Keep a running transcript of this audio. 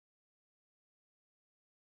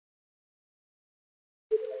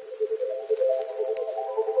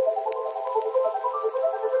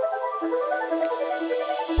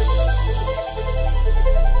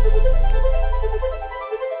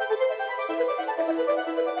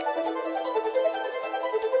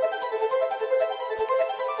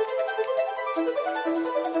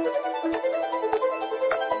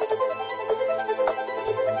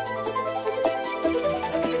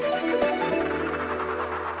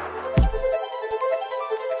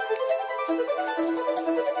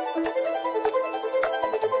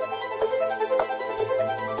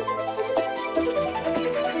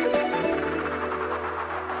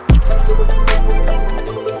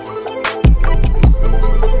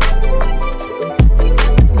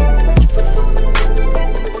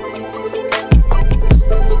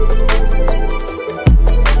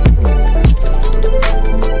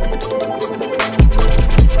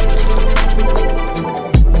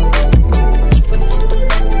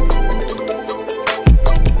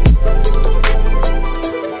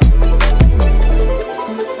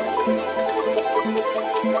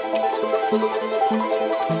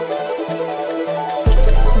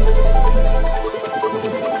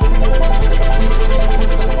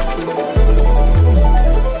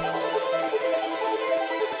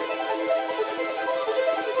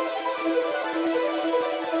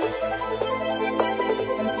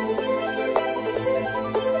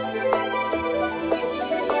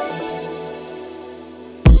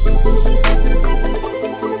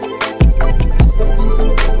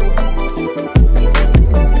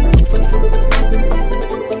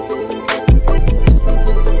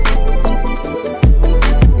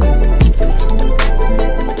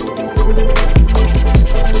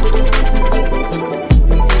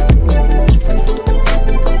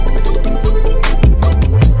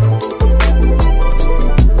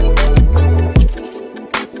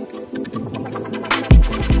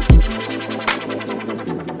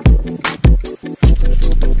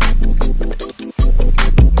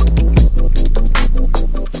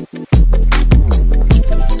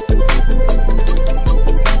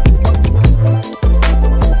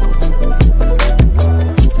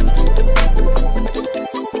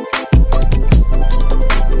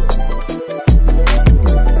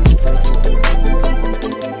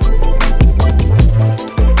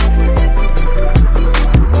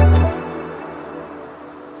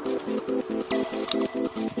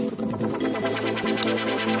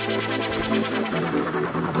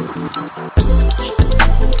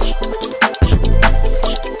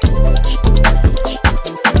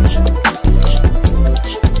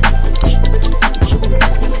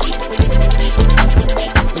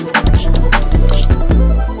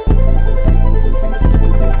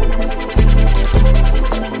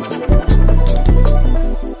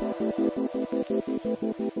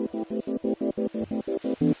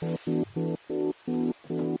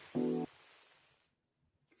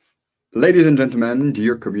Ladies and gentlemen,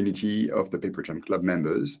 dear community of the Paper Jam Club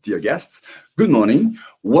members, dear guests, good morning.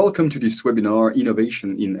 Welcome to this webinar,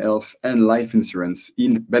 Innovation in Health and Life Insurance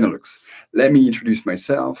in Benelux. Let me introduce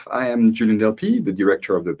myself. I am Julien Delpy, the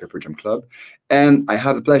director of the Paper Jam Club, and I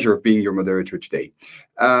have the pleasure of being your moderator today.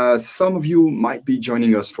 Some of you might be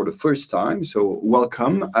joining us for the first time, so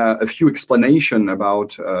welcome. A few explanations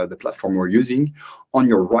about the platform we're using. On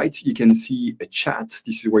your right, you can see a chat.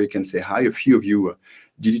 This is where you can say hi. A few of you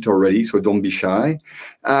did it already, so don't be shy.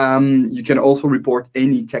 You can also report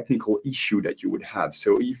any technical issue that you would have.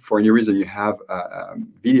 So if for any reason you have a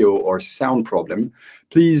video or sound problem,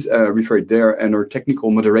 please refer it there, and our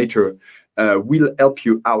technical moderator will help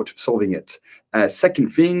you out solving it.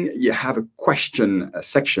 Second thing, you have a question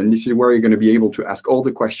section. This is where you're going to be able to ask all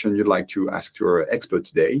the questions you'd like to ask to our expert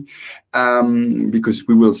today, because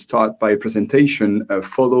we will start by a presentation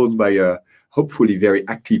followed by a hopefully very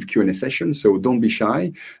active Q&A session, so don't be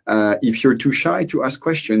shy. If you're too shy to ask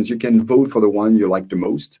questions, you can vote for the one you like the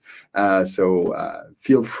most. So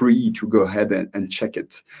feel free to go ahead and check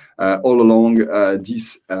it all along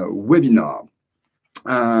this webinar.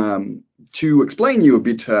 To explain you a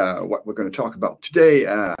bit what we're going to talk about today,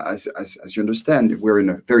 as you understand, we're in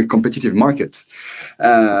a very competitive market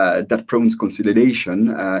that promotes consolidation.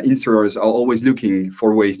 Insurers are always looking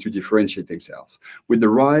for ways to differentiate themselves. With the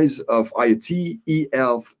rise of IoT,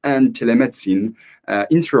 e-health, and telemedicine,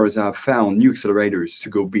 insurers have found new accelerators to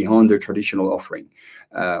go beyond their traditional offering.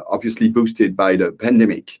 Obviously boosted by the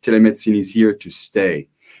pandemic, telemedicine is here to stay.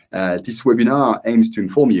 This webinar aims to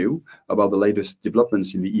inform you about the latest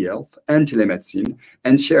developments in the e-health and telemedicine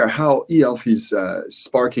and share how e-health is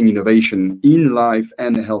sparking innovation in life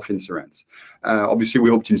and health insurance. Obviously, we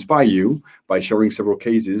hope to inspire you by sharing several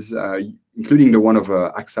cases, including the one of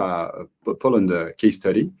AXA Poland case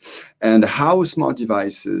study, and how smart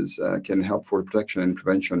devices can help for the protection and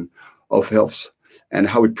prevention of health, and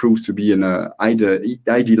how it proves to be an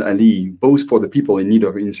ideal ally both for the people in need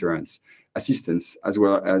of insurance assistance as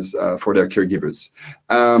well as for their caregivers.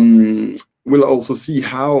 We'll also see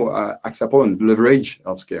how AXA Poland leverage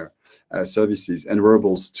healthcare services and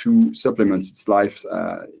wearables to supplement its life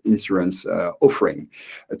insurance offering.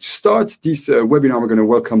 To start this webinar, we're going to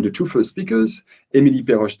welcome the two first speakers, Émilie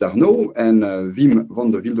Perroche-Darnaud and Wim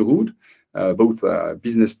van der Wilderud, both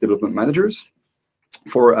business development managers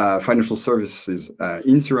for financial services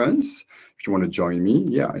insurance. If you want to join me,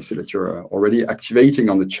 yeah, I see that you're already activating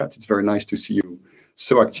on the chat. It's very nice to see you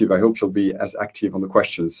so active. I hope you'll be as active on the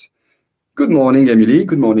questions. Good morning, Émilie.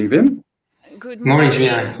 Good morning, Wim. Good morning,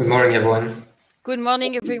 Julien. Good morning, everyone. Good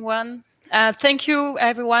morning, everyone. Thank you,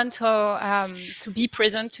 everyone, to be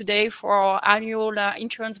present today for our annual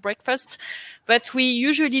insurance breakfast. But we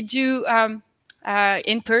usually do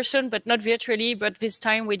in person, but not virtually. But this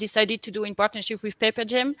time we decided to do in partnership with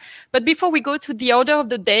PaperGem. But before we go to the order of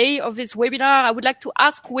the day of this webinar, I would like to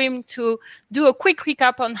ask Wim to do a quick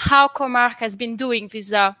recap on how Comarch has been doing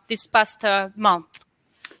this past month.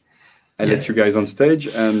 I'll let you guys on stage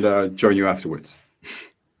and join you afterwards.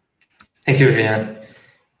 Thank you, Julien.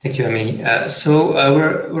 Thank you,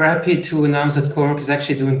 Émilie. We're happy to announce that Comarch is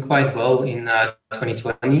actually doing quite well in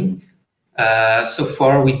 2020. So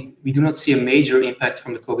far, we do not see a major impact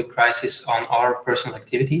from the COVID crisis on our personal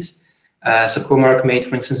activities. So Comarch made,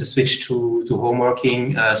 for instance, a switch to home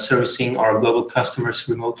working, servicing our global customers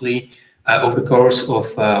remotely over the course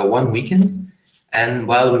of 1 weekend. And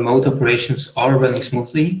while remote operations are running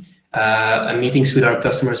smoothly, and meetings with our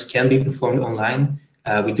customers can be performed online,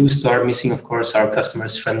 we do start missing, of course, our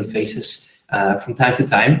customers' friendly faces from time to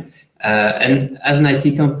time. And as an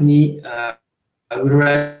IT company,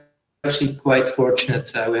 we're actually quite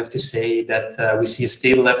fortunate, we have to say, that we see a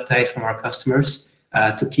stable appetite from our customers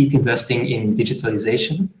to keep investing in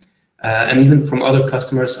digitalization. And even from other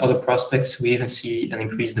customers, other prospects, we even see an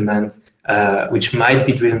increased demand, which might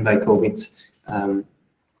be driven by COVID.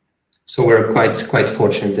 So we're quite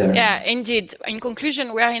fortunate there. Yeah, indeed. In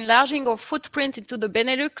conclusion, we are enlarging our footprint into the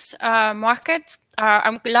Benelux market.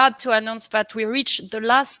 I'm glad to announce that we reached the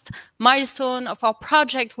last milestone of our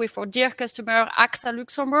project with our dear customer, AXA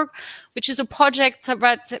Luxembourg, which is a project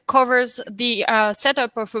that covers the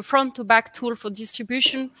setup of a front-to-back tool for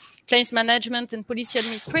distribution, claims management, and policy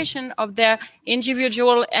administration of their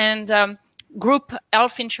individual and group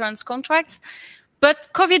health insurance contracts. But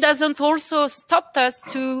COVID hasn't also stopped us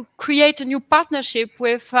to create a new partnership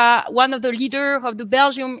with one of the leaders of the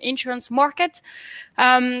Belgium insurance market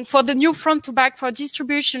for the new front-to-back for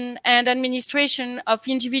distribution and administration of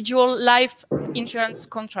individual life insurance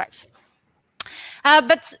contracts.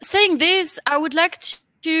 But saying this, I would like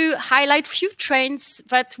to highlight few trends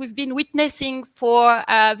that we've been witnessing for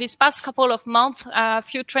this past couple of months,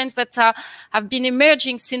 few trends that have been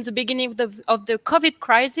emerging since the beginning of the COVID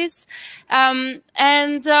crisis. And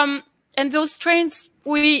those trends,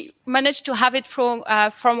 we managed to have it from our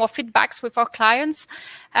feedbacks with our clients.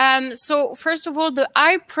 So first of all, the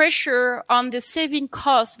high pressure on the saving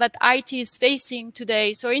costs that IT is facing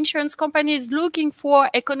today. So insurance companies looking for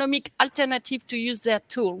economic alternative to use their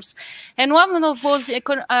tools. And one of those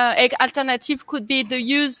alternatives could be the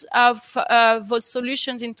use of those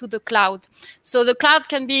solutions into the cloud. So the cloud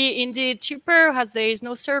can be indeed cheaper as there is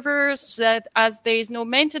no servers, as there is no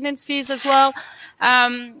maintenance fees as well.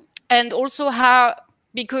 And also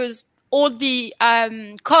because all the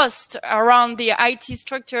costs around the IT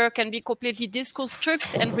structure can be completely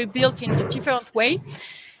deconstructed and rebuilt in a different way.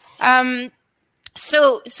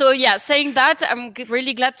 So yeah, saying that, I'm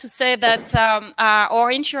really glad to say that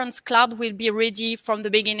our insurance cloud will be ready from the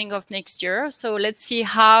beginning of next year. So let's see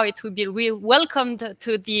how it will be welcomed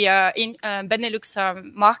to the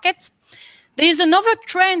Benelux market. There is another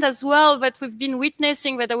trend as well that we've been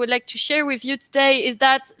witnessing that I would like to share with you today, is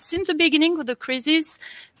that since the beginning of the crisis,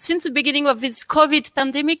 since the beginning of this COVID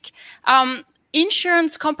pandemic,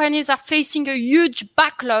 insurance companies are facing a huge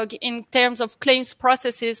backlog in terms of claims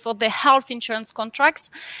processes for their health insurance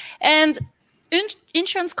contracts. And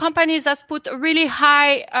insurance companies has put a really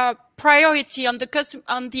high priority on the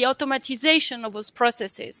automatization of those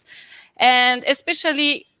processes. And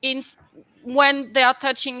especially when they are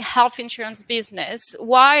touching health insurance business.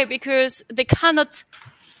 Why? Because they cannot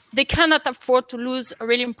afford to lose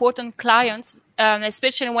really important clients,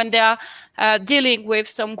 especially when they are dealing with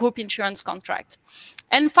some group insurance contract.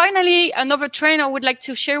 And finally, another trend I would like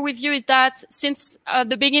to share with you is that since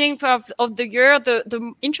the beginning of the year,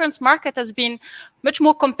 the insurance market has been much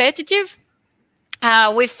more competitive.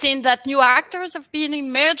 We've seen that new actors have been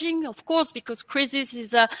emerging, of course, because crisis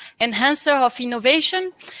is an enhancer of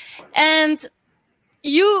innovation. And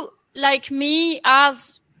you, like me,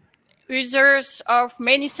 as users of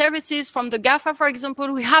many services from the GAFA, for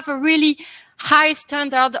example, we have a really high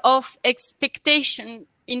standard of expectation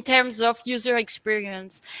in terms of user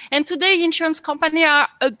experience. And today, insurance companies are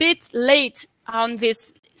a bit late on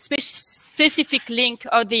this specific link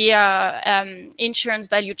of the insurance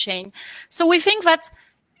value chain. So we think that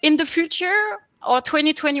in the future, or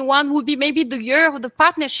 2021 would be maybe the year of the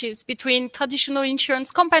partnerships between traditional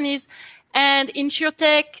insurance companies and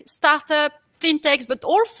insurtech, startup, fintechs, but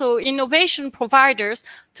also innovation providers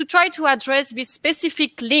to try to address this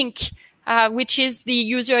specific link, which is the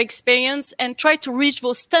user experience, and try to reach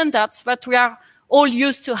those standards that we are all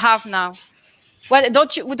used to have now. Well,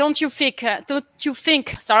 don't you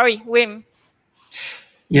think? Sorry, Wim.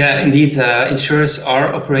 Yeah, indeed, insurers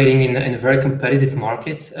are operating in a very competitive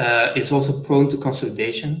market. It's also prone to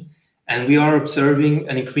consolidation, and we are observing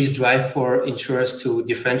an increased drive for insurers to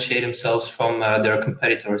differentiate themselves from their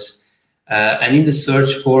competitors. And in the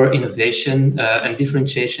search for innovation and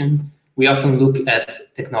differentiation, we often look at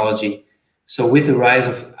technology. So with the rise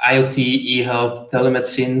of IoT, e-health,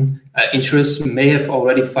 telemedicine, insurers may have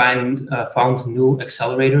already found new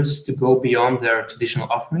accelerators to go beyond their traditional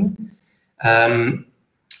offering.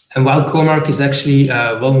 And while Comarch is actually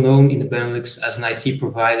well known in the Benelux as an IT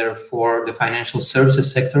provider for the financial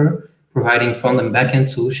services sector, providing front and back end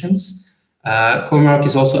solutions, Comarch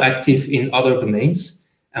is also active in other domains.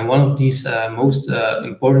 And one of these most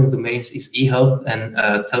important domains is e-health and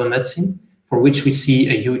telemedicine, for which we see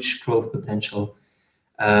a huge growth potential.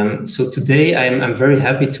 So today I'm very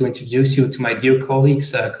happy to introduce you to my dear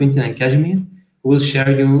colleagues, Quinten and Casimir, who will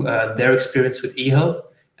share you their experience with e-health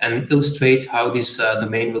and illustrate how this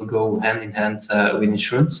domain will go hand in hand with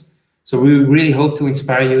insurance. So we really hope to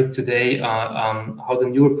inspire you today on how the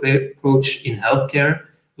new approach in healthcare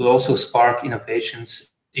will also spark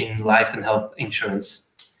innovations in life and health insurance.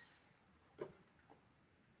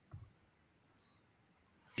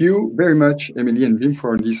 Thank you very much, Emily and Wim,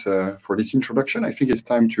 for this introduction. I think it's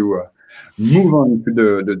time to move on to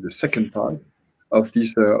the second part of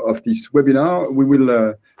this webinar. We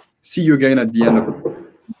will see you again at the end of the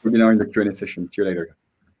webinar in the Q&A session. See you later.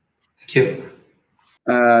 Thank you.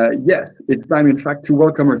 Yes, it's time, in fact, to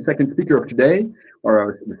welcome our second speaker of today,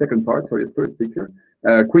 or the second part, sorry, the third speaker.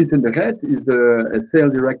 Quinten de Ret is the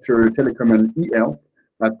Sales Director, Telecom and e-health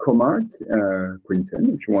at Comarch.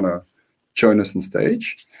 Quinten, if you want to join us on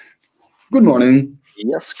stage. Good morning.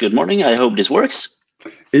 Yes, good morning. I hope this works.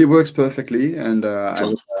 It works perfectly, and I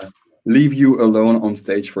will leave you alone on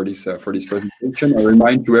stage for this presentation. I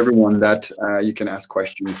remind to everyone that you can ask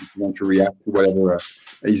questions if you want to react to whatever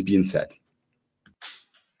is being said.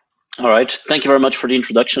 All right. Thank you very much for the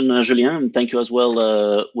introduction, Julien, and thank you as well,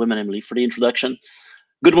 Wim and Emily, for the introduction.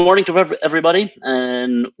 Good morning to everybody,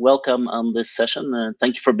 and welcome on this session.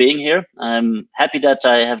 Thank you for being here. I'm happy that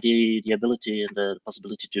I have the ability and the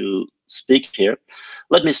possibility to speak here.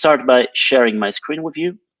 Let me start by sharing my screen with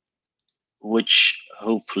you, which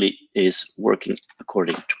hopefully is working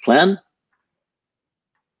according to plan.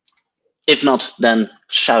 If not, then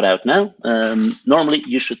shout out now. Normally,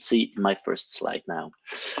 you should see my first slide now.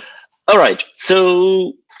 All right,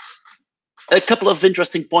 so a couple of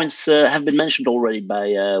interesting points have been mentioned already by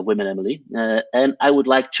Wim and Emily, and I would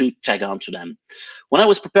like to tag on to them. When I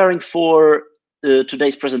was preparing for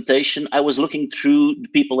today's presentation, I was looking through the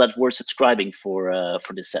people that were subscribing for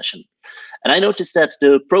this session. And I noticed that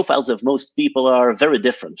the profiles of most people are very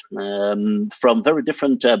different, from very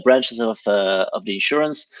different branches of the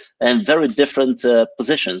insurance and very different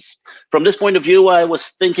positions. From this point of view, I was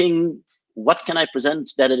thinking, what can I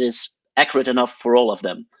present that it is accurate enough for all of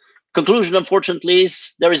them? Conclusion, unfortunately,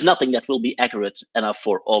 is there is nothing that will be accurate enough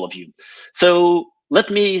for all of you. So let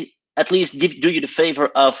me at least do you the favor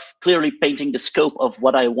of clearly painting the scope of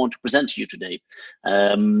what I want to present to you today.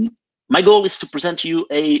 My goal is to present to you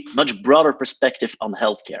a much broader perspective on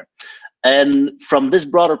healthcare. And from this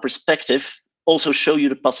broader perspective, also show you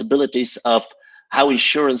the possibilities of how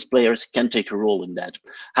insurance players can take a role in that,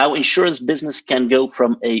 how insurance business can go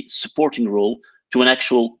from a supporting role to an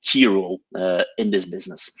actual key role in this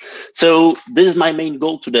business. So this is my main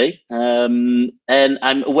goal today. And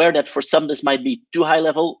I'm aware that for some, this might be too high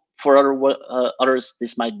level. For others,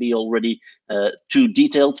 this might be already too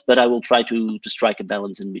detailed, but I will try to strike a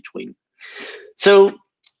balance in between. So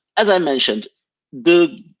as I mentioned,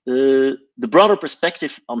 the broader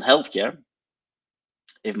perspective on healthcare,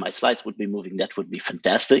 if my slides would be moving, that would be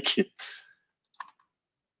fantastic.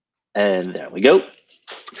 And there we go.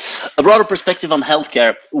 A broader perspective on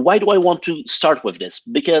healthcare. Why do I want to start with this?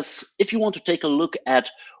 Because if you want to take a look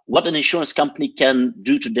at what an insurance company can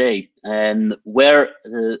do today, and where,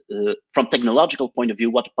 from technological point of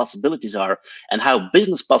view, what the possibilities are, and how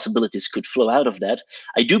business possibilities could flow out of that,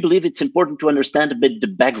 I do believe it's important to understand a bit the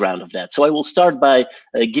background of that. So I will start by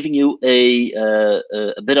giving you a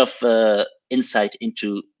bit of insight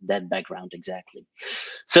into that background exactly.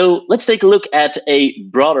 So let's take a look at a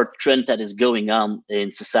broader trend that is going on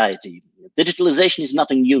in society. Digitalization is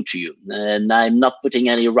nothing new to you, and I'm not putting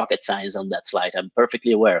any rocket science on that slide. I'm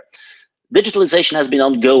perfectly aware. Digitalization has been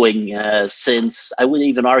ongoing since, I would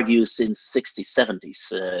even argue, since 60s,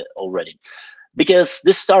 70s already. Because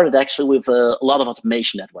this started actually with a lot of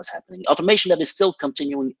automation that was happening. Automation that is still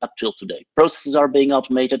continuing up till today. Processes are being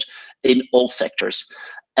automated in all sectors.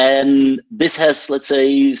 And this has, let's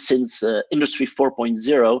say, since Industry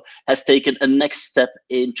 4.0 has taken a next step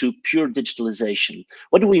into pure digitalization.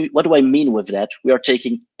 What do I mean with that? We are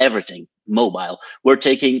taking everything mobile. We're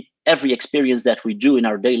taking every experience that we do in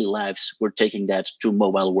our daily lives, we're taking that to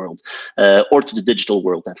mobile world, or to the digital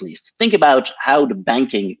world at least. Think about how the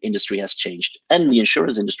banking industry has changed and the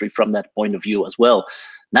insurance industry from that point of view as well.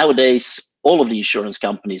 Nowadays, all of the insurance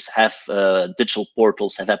companies have digital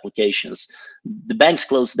portals, have applications. The banks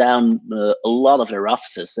closed down a lot of their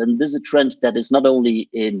offices, and this is a trend that is not only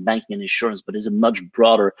in banking and insurance, but is a much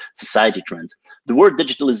broader society trend. The word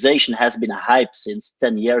digitalization has been a hype since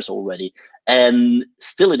 10 years already, and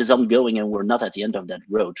still it is ongoing, and we're not at the end of that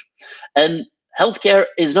road. And healthcare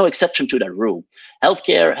is no exception to that rule.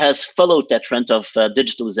 Healthcare has followed that trend of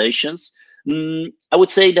digitalizations. I would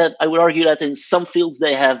say that I would argue that in some fields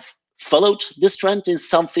they have followed this trend, in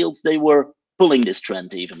some fields they were pulling this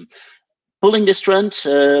trend even. Pulling this trend,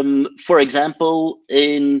 for example,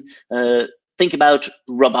 in think about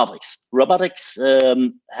robotics. Robotics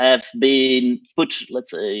have been put, let's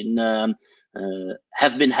say, in,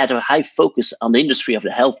 had a high focus on the industry of the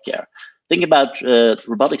healthcare. Think about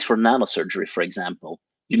robotics for nanosurgery, for example.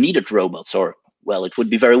 You needed robots, or well, it would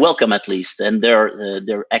be very welcome at least, and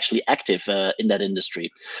they're actually active in that industry.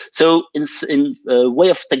 So in way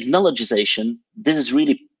of technologization, this is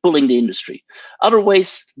really pulling the industry. Other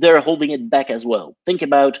ways, they're holding it back as well. Think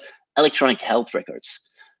about electronic health records.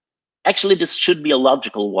 Actually, this should be a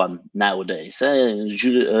logical one nowadays.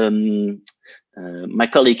 My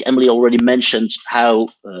colleague Emily already mentioned how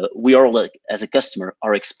we all, as a customer,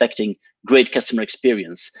 are expecting great customer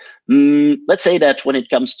experience. Let's say that when it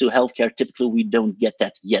comes to healthcare, typically we don't get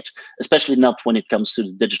that yet, especially not when it comes to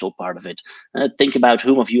the digital part of it. Think about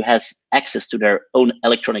whom of you has access to their own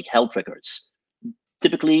electronic health records.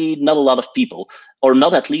 Typically not a lot of people, or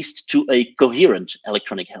not at least to a coherent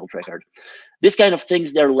electronic health record. This kind of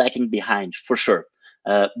things, they're lagging behind for sure.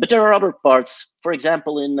 But there are other parts, for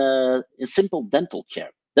example, in simple dental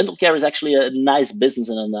care. Dental care is actually a nice business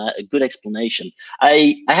and a good explanation.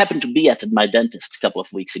 I happened to be at my dentist a couple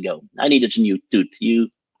of weeks ago. I needed a new tooth.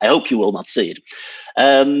 I hope you will not see it.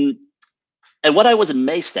 And what I was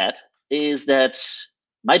amazed at is that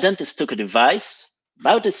my dentist took a device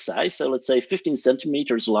about this size, so let's say 15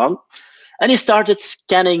 centimeters long, and he started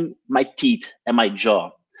scanning my teeth and my jaw.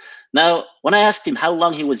 Now, when I asked him how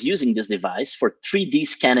long he was using this device for 3D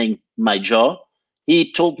scanning my jaw,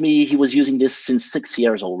 he told me he was using this since 6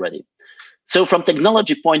 years already. So from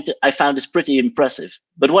technology point, I found this pretty impressive.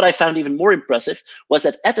 But what I found even more impressive was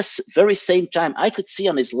that at the very same time, I could see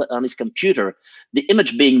on his computer the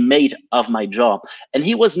image being made of my jaw. And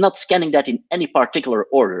he was not scanning that in any particular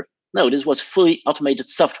order. No, this was fully automated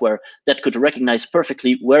software that could recognize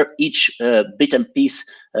perfectly where each bit and piece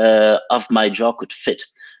of my jaw could fit.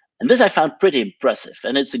 And this I found pretty impressive.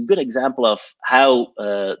 And it's a good example of how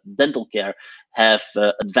dental care have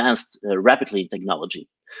advanced rapidly in technology.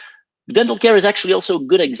 Dental care is actually also a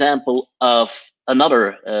good example of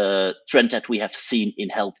another trend that we have seen in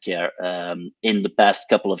healthcare in the past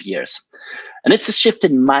couple of years. And it's a shift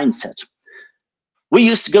in mindset. We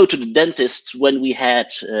used to go to the dentist when we had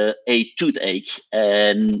a toothache,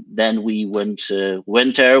 and then we went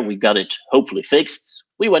there, we got it hopefully fixed.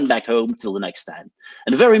 We went back home till the next time.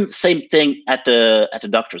 And the very same thing at the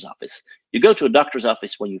doctor's office. You go to a doctor's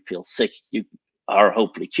office when you feel sick, you are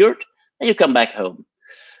hopefully cured, and you come back home.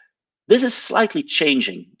 This is slightly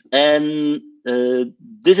changing, and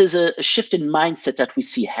this is a shift in mindset that we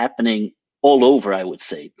see happening all over, I would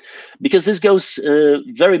say, because this goes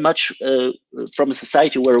very much from a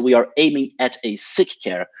society where we are aiming at a sick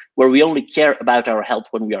care, where we only care about our health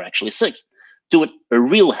when we are actually sick, to a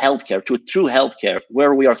real healthcare, to a true healthcare,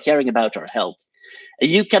 where we are caring about our health. And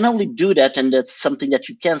you can only do that, and that's something that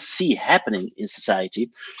you can see happening in society,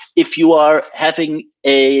 if you are having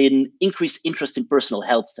an increased interest in personal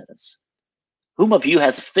health status. Whom of you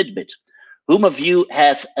has a Fitbit? Whom of you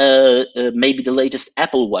has maybe the latest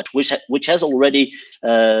Apple Watch, which has already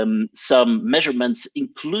some measurements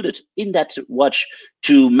included in that watch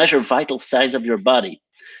to measure vital signs of your body?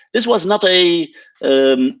 This was not a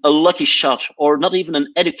lucky shot or not even an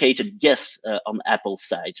educated guess on Apple's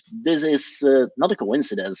side. This is not a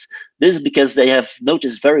coincidence. This is because they have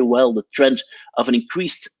noticed very well the trend of an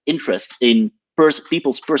increased interest in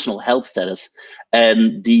people's personal health status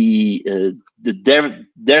and their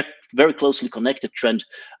very closely connected trend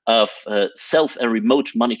of self and remote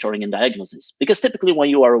monitoring and diagnosis. Because typically when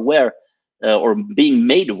you are aware or being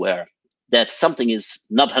made aware that something is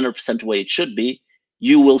not 100% the way it should be,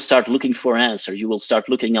 you will start looking for an answer. You will start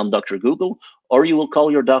looking on Dr. Google, or you will call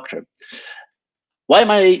your doctor.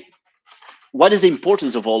 What is the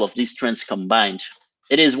importance of all of these trends combined?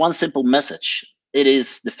 It is one simple message. It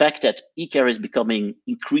is the fact that e-care is becoming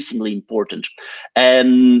increasingly important.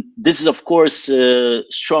 And this is, of course,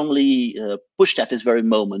 strongly pushed at this very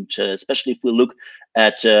moment, especially if we look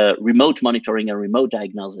at remote monitoring and remote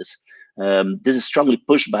diagnosis. This is strongly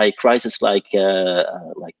pushed by a crisis like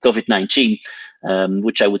COVID-19,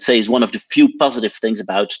 which I would say is one of the few positive things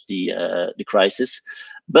about the crisis.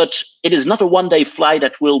 But it is not a one-day fly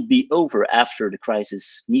that will be over after the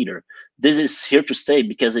crisis neither. This is here to stay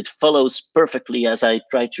because it follows perfectly, as I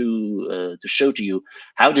try to show to you,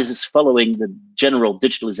 how this is following the general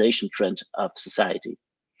digitalization trend of society.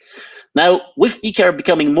 Now, with e-care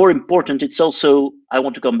becoming more important, it's also, I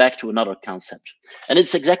want to come back to another concept. And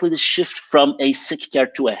it's exactly the shift from a sick care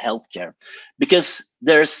to a health care, because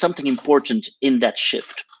there's something important in that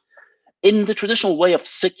shift. In the traditional way of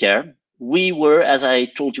sick care, we were, as I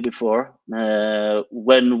told you before,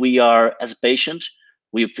 when we are, as a patient,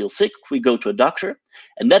 we feel sick, we go to a doctor,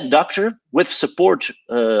 and that doctor, with support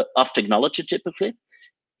of technology typically,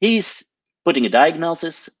 he's putting a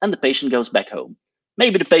diagnosis and the patient goes back home.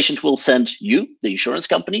 Maybe the patient will send you, the insurance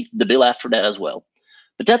company, the bill after that as well.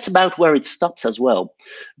 But that's about where it stops as well.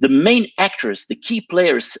 The main actors, the key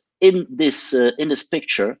players in this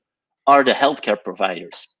picture are the healthcare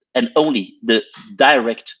providers, and only the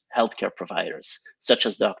direct healthcare providers, such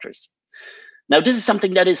as doctors. Now, this is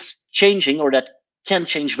something that is changing, or that can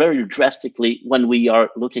change very drastically when we are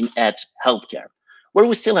looking at healthcare, where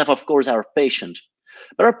we still have, of course, our patient.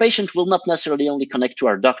 But our patient will not necessarily only connect to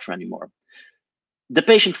our doctor anymore. The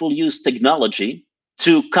patient will use technology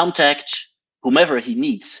to contact whomever he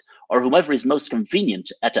needs, or whomever is most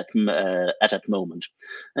convenient at that moment.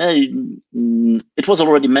 It was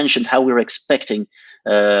already mentioned how we're expecting,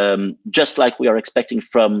 just like we are expecting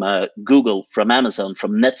from Google, from Amazon,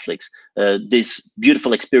 from Netflix, these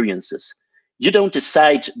beautiful experiences. You don't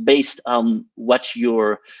decide based on what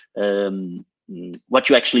you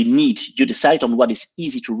actually need. You decide on what is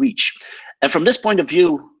easy to reach. And from this point of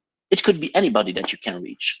view, it could be anybody that you can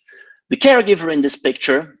reach. The caregiver in this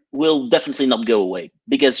picture will definitely not go away,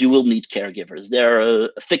 because you will need caregivers. They're a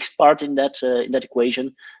fixed part in that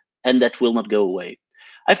equation, and that will not go away.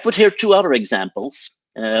 I've put here two other examples,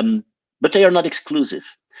 but they are not exclusive.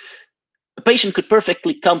 A patient could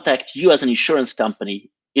perfectly contact you as an insurance company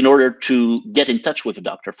in order to get in touch with a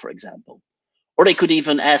doctor, for example. Or they could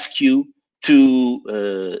even ask you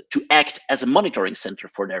to act as a monitoring center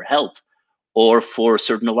for their health, or for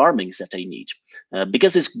certain alarmings that they need.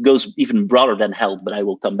 Because this goes even broader than health, but I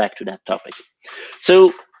will come back to that topic.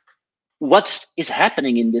 So what is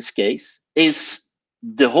happening in this case is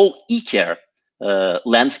the whole e-care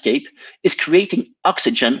landscape is creating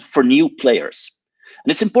oxygen for new players.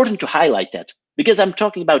 And it's important to highlight that, because I'm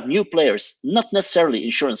talking about new players, not necessarily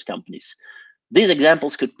insurance companies. These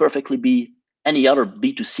examples could perfectly be any other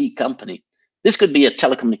B2C company. This could be a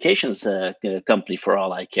telecommunications company for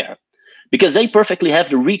all I care, because they perfectly have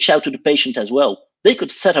the reach out to the patient as well. They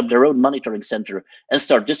could set up their own monitoring center and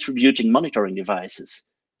start distributing monitoring devices.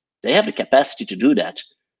 They have the capacity to do that.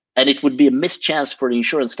 And it would be a missed chance for the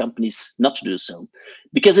insurance companies not to do so,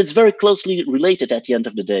 because it's very closely related at the end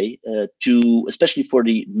of the day to, especially for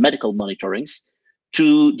the medical monitorings,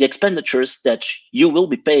 to the expenditures that you will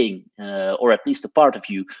be paying, or at least a part of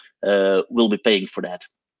you will be paying for that.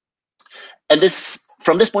 And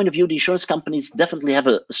from this point of view, the insurance companies definitely have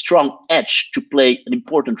a strong edge to play an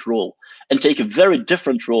important role and take a very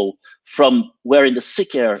different role from where in the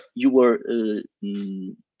sick care you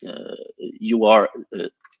are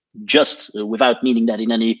just, without meaning that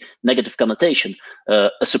in any negative connotation, a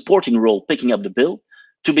supporting role, picking up the bill,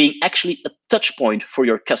 to being actually a touch point for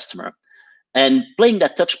your customer. And playing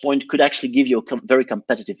that touch point could actually give you a very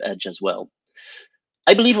competitive edge as well.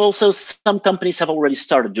 I believe also some companies have already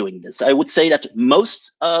started doing this. I would say that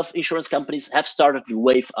most of insurance companies have started the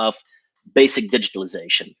wave of basic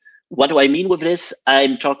digitalization. What do I mean with this?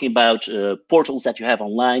 I'm talking about portals that you have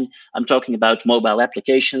online. I'm talking about mobile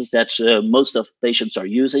applications that most of patients are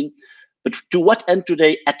using. But to what end do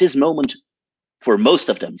they, at this moment, for most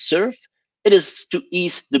of them, serve? It is to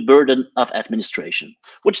ease the burden of administration,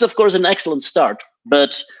 which is, of course, an excellent start,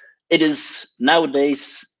 but it is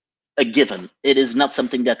nowadays a given. It is not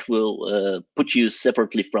something that will put you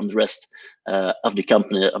separately from the rest of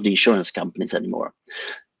the insurance companies anymore.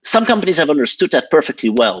 Some companies have understood that perfectly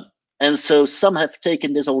well, and so some have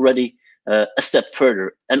taken this already a step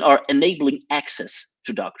further and are enabling access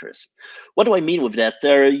to doctors. What do I mean with that?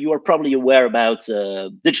 You are probably aware about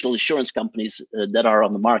digital insurance companies that are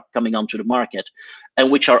on the market, coming onto the market, and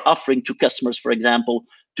which are offering to customers, for example,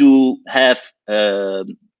 to have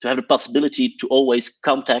the possibility to always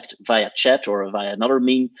contact via chat or via another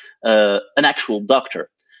mean an actual doctor.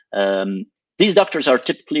 These doctors are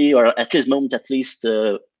typically, or at this moment at least,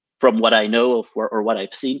 from what I know of or what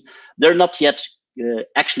I've seen, they're not yet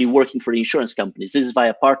actually working for the insurance companies. This is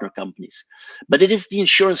via partner companies. But it is the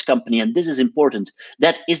insurance company, and this is important,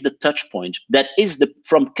 that is the touch point, that is the,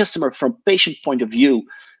 from patient point of view,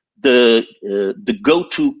 the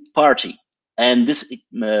go-to party. And this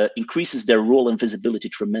increases their role and visibility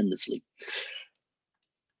tremendously.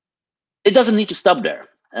 It doesn't need to stop there.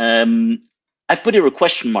 I've put here a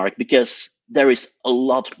question mark because there is a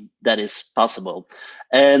lot that is possible.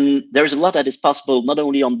 And there's a lot that is possible not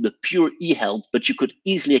only on the pure e-health, but you could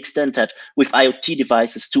easily extend that with IoT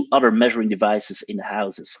devices to other measuring devices in the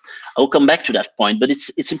houses. I'll come back to that point, but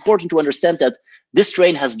it's important to understand that this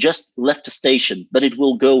train has just left the station, but it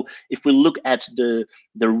will go, if we look at the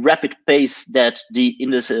rapid pace that the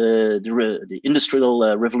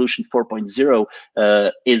Industrial Revolution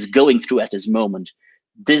 4.0 is going through at this moment.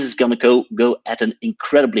 This is going to go at an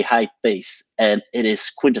incredibly high pace, and it is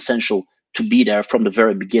quintessential to be there from the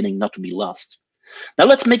very beginning, not to be lost. Now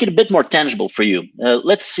let's make it a bit more tangible for you.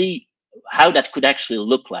 Let's see how that could actually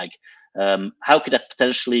look like. How could that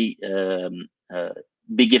potentially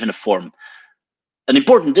be given a form? An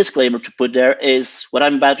important disclaimer to put there is what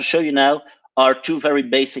I'm about to show you now are two very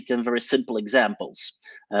basic and very simple examples.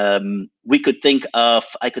 I could think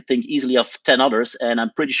easily of 10 others, and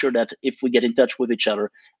I'm pretty sure that if we get in touch with each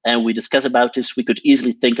other and we discuss about this, we could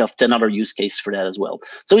easily think of 10 other use cases for that as well.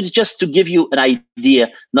 So it's just to give you an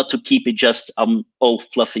idea, not to keep it just all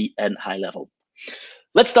fluffy and high level.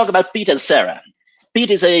 Let's talk about Pete and Sarah.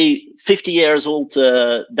 Pete is a 50-year-old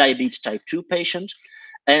diabetes type 2 patient.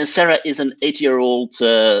 And Sarah is an 80-year-old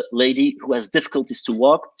lady who has difficulties to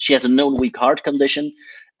walk. She has a known weak heart condition,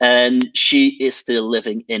 and she is still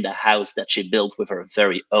living in the house that she built with her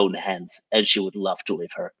very own hands, and she would love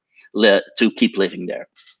to keep living there.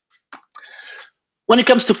 When it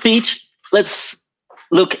comes to Pete, let's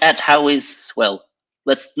look at how his, well,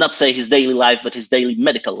 let's not say his daily life, but his daily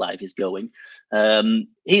medical life is going.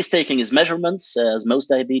 He's taking his measurements, as most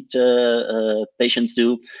diabetes patients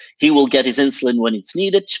do. He will get his insulin when it's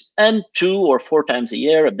needed, and 2 or 4 times a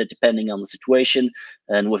year, a bit depending on the situation,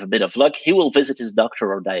 and with a bit of luck, he will visit his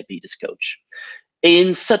doctor or diabetes coach.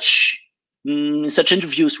 In such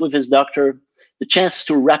interviews with his doctor, the chances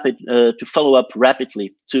to follow up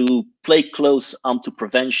rapidly, to play close onto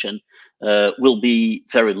prevention, will be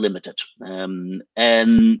very limited.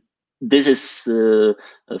 And this is,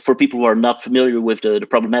 for people who are not familiar with the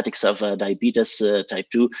problematics of diabetes type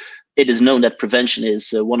 2, it is known that prevention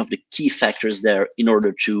is one of the key factors there in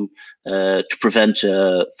order to prevent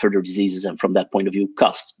further diseases, and from that point of view,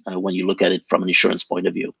 cost, when you look at it from an insurance point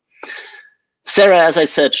of view. Sarah, as I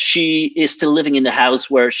said, she is still living in the house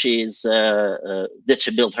where that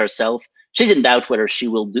she built herself. She's in doubt whether she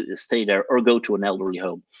will stay there or go to an elderly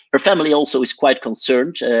home. Her family also is quite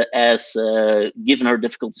concerned, as given her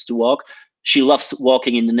difficulties to walk, she loves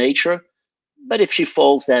walking in the nature, but if she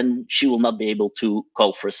falls, then she will not be able to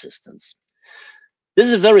call for assistance. This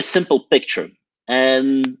is a very simple picture,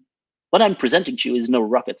 and what I'm presenting to you is no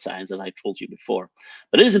rocket science, as I told you before,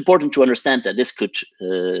 but it is important to understand that this could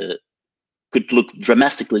look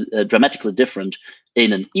dramatically different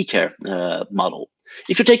in an e-care model.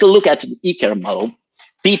 If you take a look at an e-care model,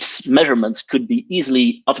 Pete's measurements could be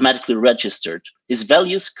easily automatically registered. His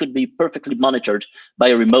values could be perfectly monitored by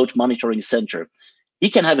a remote monitoring center. He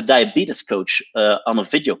can have a diabetes coach on a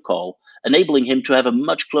video call, enabling him to have a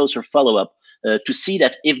much closer follow-up to see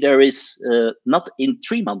that if there is, not in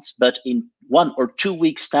 3 months, but in 1 or 2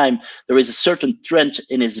 weeks' time, there is a certain trend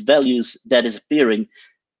in his values that is appearing,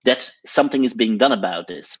 that something is being done about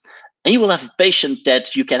this. And you will have a patient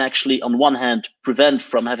that you can actually, on one hand, prevent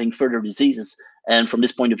from having further diseases, and from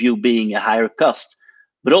this point of view, being a higher cost.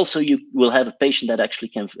 But also you will have a patient that actually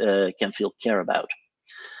can feel care about.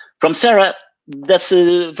 From Sarah, that's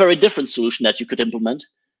a very different solution that you could implement,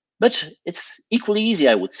 but it's equally easy,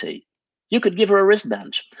 I would say. You could give her a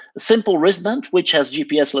wristband, a simple wristband, which has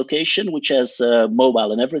GPS location, which has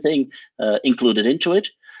mobile and everything included into it.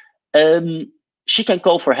 She can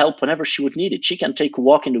call for help whenever she would need it. She can take a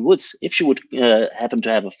walk in the woods if she would happen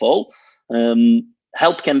to have a fall.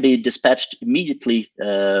 Help can be dispatched immediately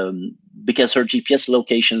because her GPS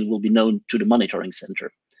location will be known to the monitoring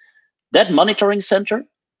center. That monitoring center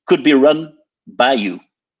could be run by you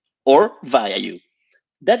or via you.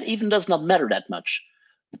 That even does not matter that much.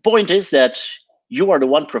 The point is that you are the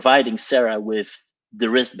one providing Sarah with the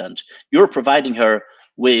wristband. You're providing her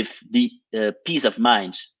with the peace of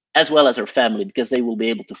mind, as well as her family, because they will be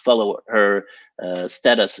able to follow her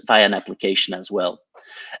status via an application as well.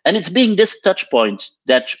 And it's being this touch point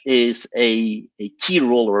that is a key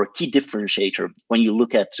role or a key differentiator when you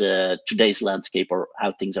look at today's landscape or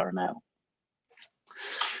how things are now.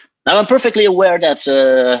 Now, I'm perfectly aware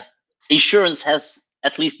that insurance has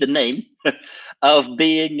at least the name of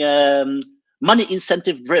being money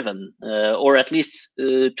incentive driven, or at least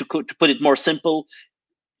to put it more simple,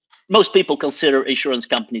 most people consider insurance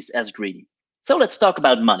companies as greedy. So let's talk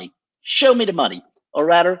about money. Show me the money, or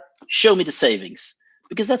rather, show me the savings,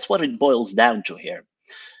 because that's what it boils down to here.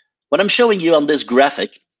 What I'm showing you on this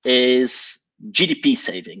graphic is GDP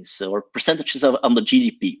savings, or percentages on the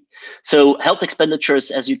GDP. So health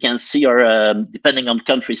expenditures, as you can see, are depending on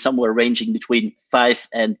country, somewhere ranging between 5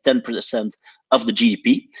 and 10% of the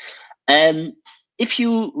GDP. And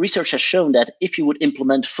research has shown that if you would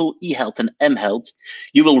implement full e-health and m-health,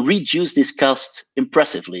 you will reduce this cost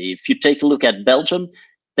impressively. If you take a look at Belgium,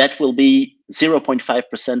 that will be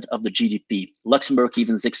 0.5% of the GDP. Luxembourg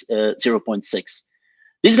even 0.6.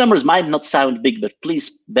 These numbers might not sound big, but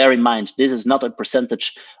please bear in mind, this is not a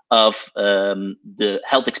percentage of the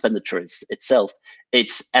health expenditures itself.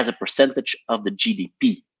 It's as a percentage of the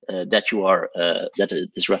GDP that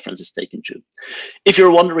this reference is taken to. If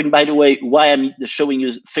you're wondering, by the way, why I'm showing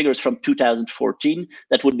you figures from 2014,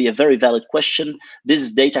 that would be a very valid question. This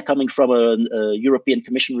is data coming from a European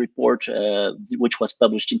Commission report, which was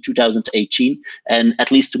published in 2018, and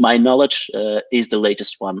at least to my knowledge, is the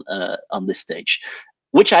latest one on this stage,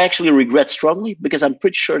 which I actually regret strongly, because I'm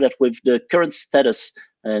pretty sure that with the current status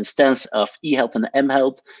and stance of e-health and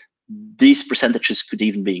m-health, these percentages could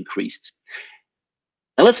even be increased.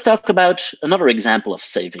 And let's talk about another example of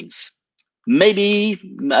savings. Maybe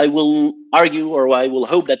I will argue, or I will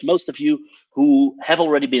hope that most of you who have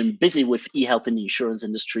already been busy with e-health in the insurance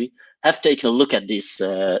industry have taken a look at these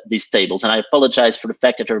tables. And I apologize for the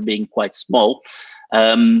fact that they're being quite small.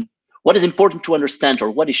 What is important to understand,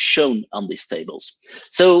 or what is shown on these tables?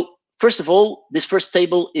 So first of all, this first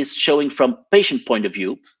table is showing from patient point of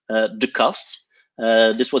view, the costs.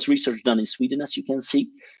 This was research done in Sweden, as you can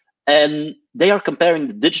see. And they are comparing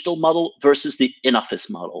the digital model versus the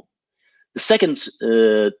in-office model. The second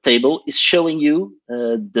table is showing you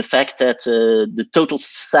the fact that the total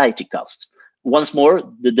society costs. Once more,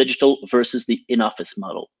 the digital versus the in-office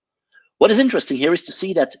model. What is interesting here is to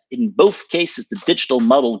see that in both cases, the digital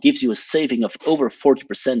model gives you a saving of over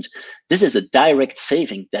 40%. This is a direct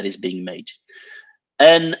saving that is being made.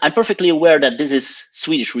 And I'm perfectly aware that this is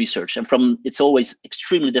Swedish research, and it's always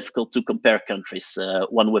extremely difficult to compare countries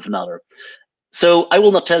one with another. So I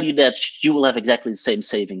will not tell you that you will have exactly the same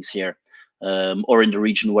savings here or in the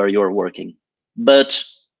region where you're working. But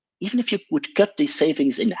even if you would cut these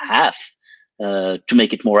savings in half to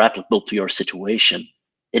make it more applicable to your situation,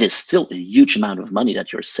 it is still a huge amount of money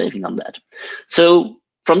that you're saving on that. So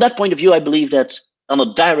from that point of view, I believe that on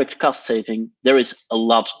a direct cost saving, there is a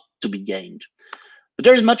lot to be gained. But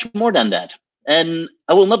there is much more than that. And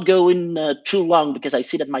I will not go in too long, because I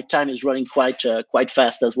see that my time is running quite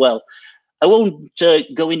fast as well. I won't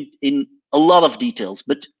go in a lot of details,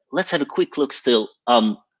 but let's have a quick look still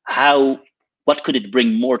on what could it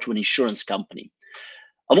bring more to an insurance company.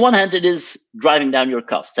 On one hand, it is driving down your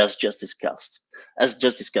costs, as just discussed.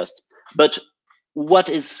 But what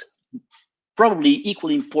is probably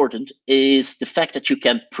equally important is the fact that you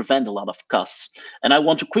can prevent a lot of costs. And I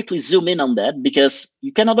want to quickly zoom in on that, because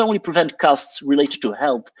you can not only prevent costs related to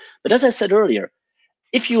health, but as I said earlier,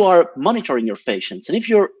 if you are monitoring your patients, and if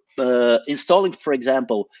you're installing, for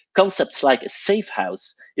example, concepts like a safe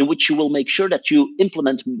house, in which you will make sure that you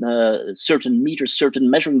implement certain meters, certain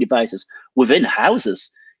measuring devices within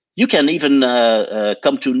houses, you can even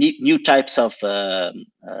come to new types of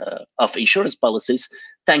insurance policies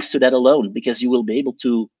thanks to that alone, because you will be able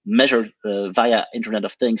to measure via Internet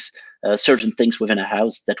of Things certain things within a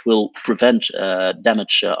house that will prevent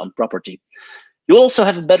damage on property. You also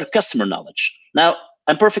have a better customer knowledge. Now,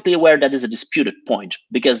 I'm perfectly aware that is a disputed point,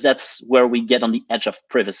 because that's where we get on the edge of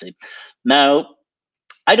privacy. Now,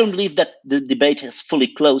 I don't believe that the debate has fully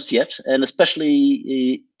closed yet, and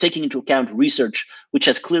especially taking into account research, which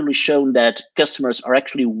has clearly shown that customers are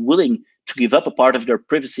actually willing to give up a part of their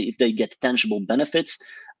privacy if they get tangible benefits.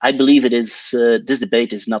 I believe it is this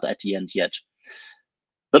debate is not at the end yet.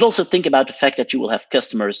 But also think about the fact that you will have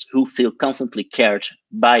customers who feel constantly cared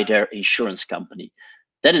by their insurance company.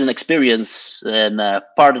 That is an experience, and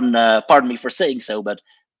pardon me for saying so, but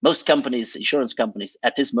most companies, insurance companies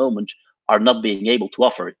at this moment, are not being able to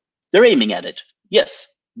offer it. They're aiming at it, yes,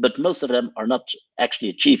 but most of them are not actually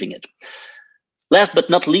achieving it. Last but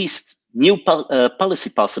not least, new policy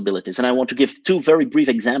possibilities, and I want to give two very brief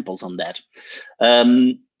examples on that.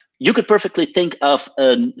 You could perfectly think of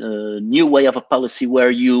a new way of a policy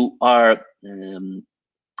where you are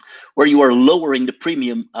lowering the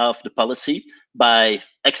premium of the policy by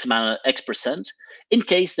X percent, in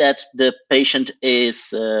case that the patient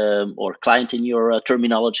is, or client in your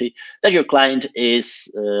terminology, that your client is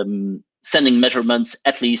sending measurements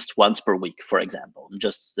at least once per week, for example. I'm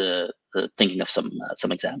just thinking of some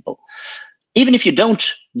example. Even if you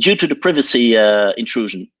don't, due to the privacy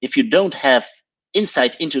intrusion, if you don't have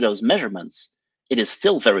insight into those measurements, it is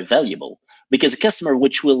still very valuable, because a customer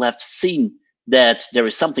which will have seen that there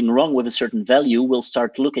is something wrong with a certain value will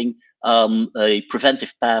start looking a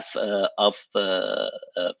preventive path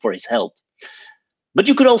for his health. But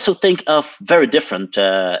you could also think of very different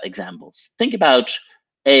examples. Think about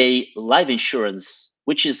a life insurance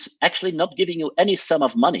which is actually not giving you any sum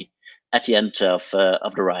of money at the end of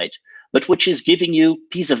the ride, but which is giving you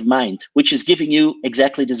peace of mind, which is giving you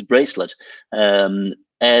exactly this bracelet.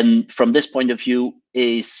 And from this point of view,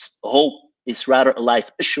 is rather a life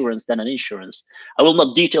assurance than an insurance. I will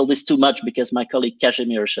not detail this too much, because my colleague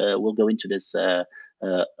Kazimierz will go into this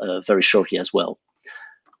very shortly as well.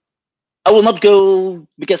 I will not go,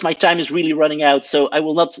 because my time is really running out, so I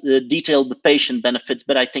will not detail the patient benefits,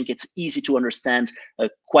 but I think it's easy to understand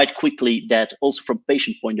quite quickly that also from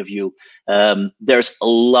patient point of view, there's a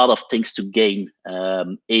lot of things to gain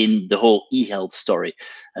in the whole e-health story.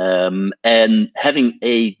 And having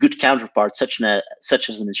a good counterpart, such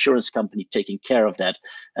as an insurance company taking care of that,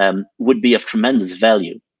 would be of tremendous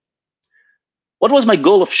value. What was my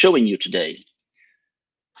goal of showing you today?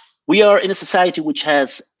 We are in a society which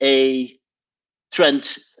has a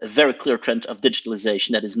trend, a very clear trend of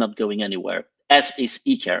digitalization that is not going anywhere, as is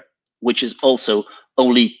e-care, which is also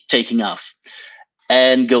only taking off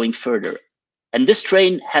and going further. And this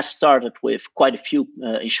train has started with quite a few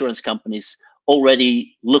insurance companies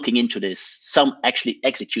already looking into this, some actually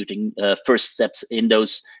executing first steps in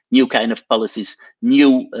those new kind of policies,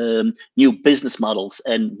 new business models,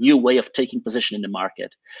 and new way of taking position in the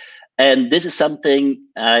market. And this is something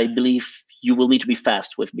I believe you will need to be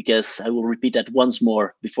fast with, because I will repeat that once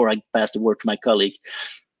more before I pass the word to my colleague.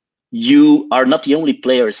 You are not the only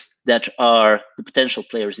players that are the potential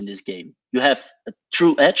players in this game. You have a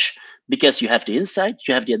true edge because you have the insight,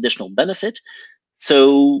 you have the additional benefit.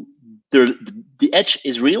 So the edge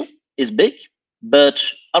is real, is big, but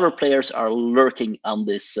other players are lurking on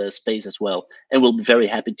this space as well, and will be very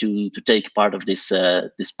happy to take part of this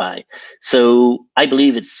this pie. So I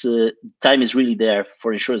believe it's time is really there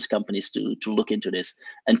for insurance companies to look into this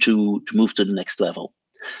and to move to the next level.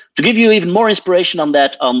 To give you even more inspiration on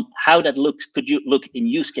that, on how that could look in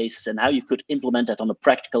use cases and how you could implement that on a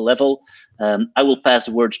practical level, I will pass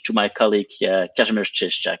the word to my colleague Kazimierz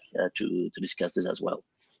to discuss this as well.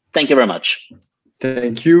 Thank you very much.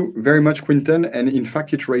 Thank you very much, Quinten. And in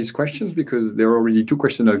fact, it raised questions, because there are already 2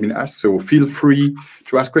 questions that have been asked. So feel free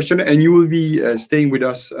to ask questions, and you will be staying with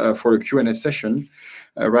us for a Q&A session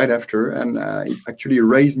right after. And it actually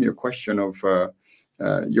raised me a question of,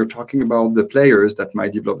 you're talking about the players that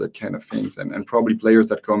might develop that kind of things, and probably players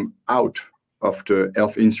that come out of the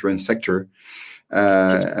health insurance sector.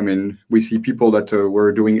 I mean, we see people that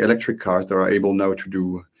were doing electric cars that are able now to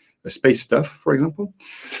do space stuff, for example.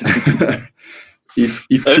 If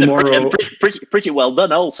tomorrow, pretty well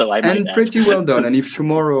done also, I might add. Pretty well done. And if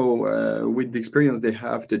tomorrow, with the experience they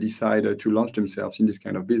have, they decide to launch themselves in this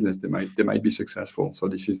kind of business, they might be successful. So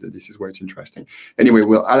this is where it's interesting. Anyway,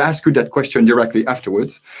 well, I'll ask you that question directly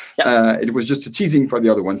afterwards. Yeah. It was just a teasing for the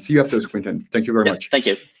other one. See you afterwards, Quinten. Thank you very much. Thank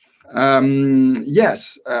you.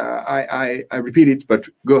 Yes, I repeat it, but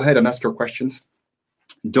go ahead and ask your questions.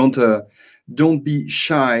 Don't be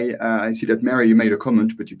shy. I see that, Mary, you made a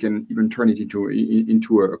comment, but you can even turn it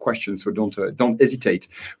into a question. So don't hesitate.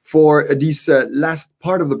 For this last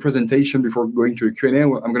part of the presentation, before going to the Q&A,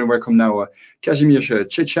 I'm going to welcome now Kazimierz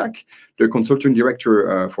Cieciak, the consultant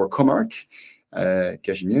director for Comarch.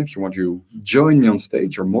 Kazimierz, if you want to join me on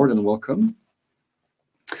stage, you're more than welcome.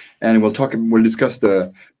 And we'll discuss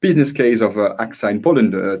the business case of AXA in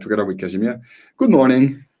Poland together with Kazimierz. Good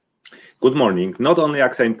morning. Good morning. Not only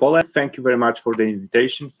AXA in Poland, thank you very much for the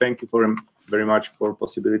invitation. Thank you very much for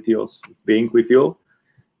possibility of being with you.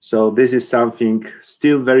 So this is something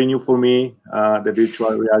still very new for me, the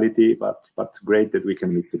virtual reality, but great that we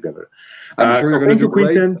can meet together. I'm sure you're going to do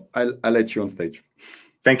great. I'll let you on stage.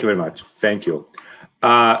 Thank you very much. Thank you.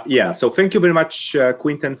 Yeah, so thank you very much,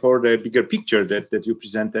 Quinten, for the bigger picture that you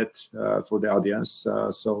presented for the audience.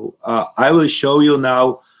 I will show you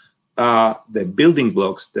now the building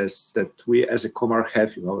blocks that we as a Comarch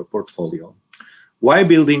have in our portfolio. Why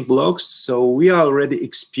building blocks? So we already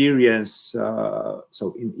experience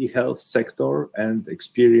in e-health sector and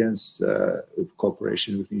experience with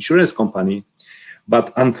cooperation with insurance company,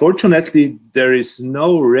 but unfortunately there is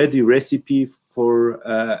no ready recipe for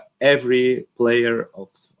every player of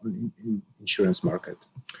insurance market.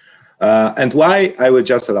 And why, I will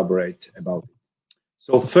just elaborate about it.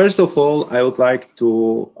 So first of all, I would like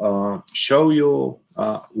to show you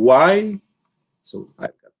why. So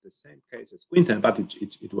I've got the same case as Quinten, but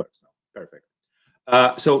it works now. Perfect.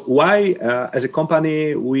 So why, as a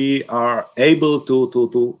company, we are able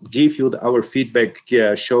to give you our feedback,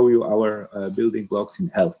 show you our building blocks in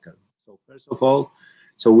healthcare. So first of all,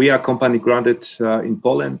 so we are a company grounded in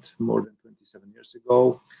Poland more than 27 years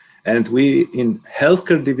ago, and we in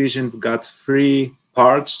healthcare division got 3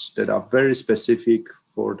 parts that are very specific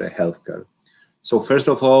for the healthcare. So first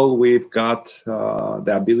of all, we've got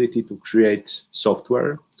the ability to create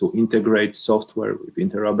software, to integrate software with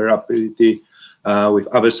interoperability with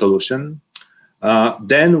other solution.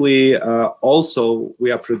 Then we are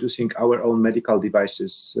producing our own medical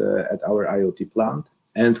devices at our IoT plant,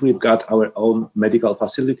 and we've got our own medical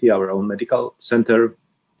facility, our own medical center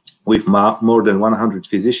with more than 100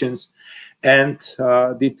 physicians, and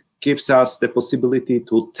it gives us the possibility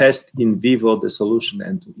to test in vivo the solution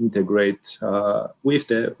and to integrate with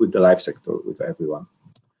the life sector, with everyone.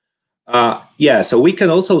 Yeah, so we can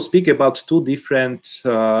also speak about 2 different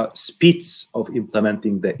speeds of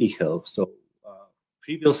implementing the e-health. So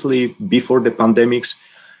previously, before the pandemics,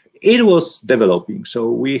 it was developing.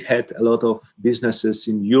 So we had a lot of businesses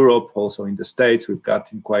in Europe, also in the States. We've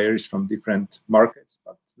got inquiries from different markets,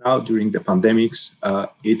 but now during the pandemics,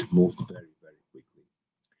 it moved very, very quickly.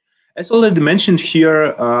 As already mentioned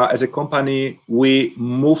here, as a company, we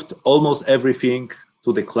moved almost everything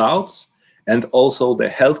to the clouds, and also the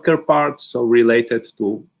healthcare part, so related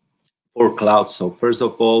to 4 clouds. So first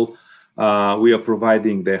of all, we are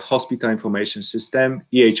providing the hospital information system,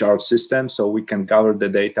 EHR system, so we can gather the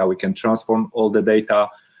data, we can transform all the data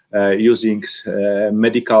using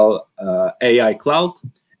medical AI cloud,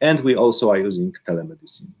 and we also are using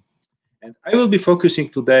telemedicine. And I will be focusing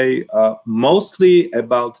today mostly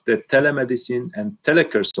about the telemedicine and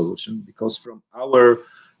telecare solution, because from our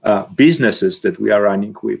businesses that we are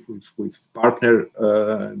running with partner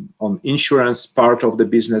on insurance part of the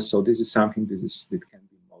business, so this is something that can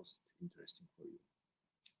be most interesting for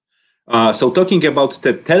you. So talking about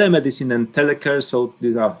the telemedicine and telecare, so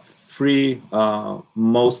these are 3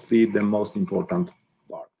 mostly the most important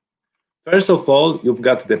part. First of all, you've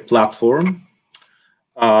got the platform.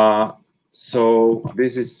 So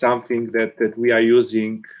this is something that we are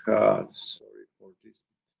using. Sorry for this.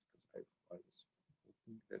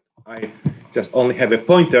 I just only have a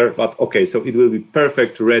pointer, but okay, so it will be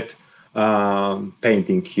perfect red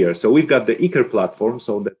painting here. So we've got the eCare platform,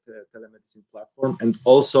 so the telemedicine platform, and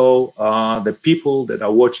also the people that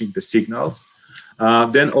are watching the signals.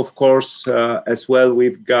 Then, of course, as well,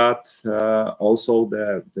 we've got also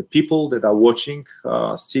the people that are watching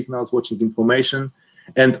signals, watching information,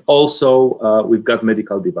 and also we've got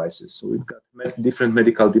medical devices. So we've got different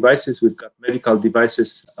medical devices. We've got medical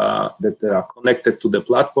devices that are connected to the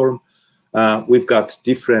platform. We've got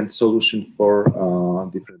different solutions for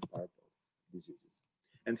different parts of diseases.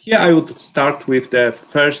 And here I would start with the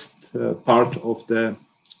first part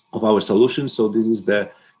of our solution. So this is the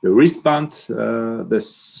wristband, the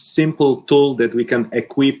simple tool that we can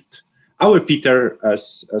equip our Peter,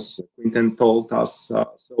 as Quinten told us.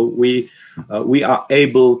 So we are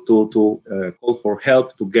able to call for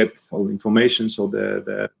help to get all information. So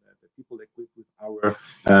the people equipped with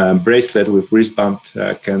our bracelet with wristband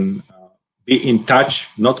can be in touch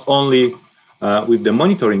not only with the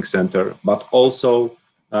monitoring center, but also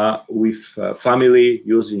with family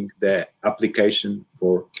using the application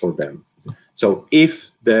for them. So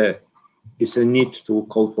if there is a need to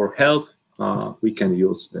call for help, we can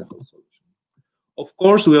use the whole solution. Of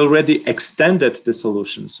course, we already extended the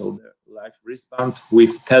solution. So life wristband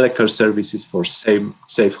with telecare services for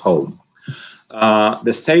safe home.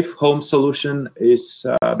 The safe home solution is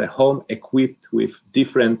the home equipped with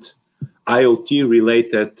different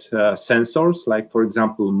IoT-related sensors, like, for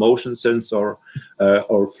example, motion sensor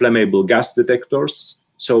or flammable gas detectors.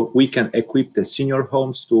 So we can equip the senior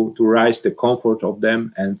homes to raise the comfort of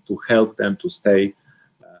them and to help them to stay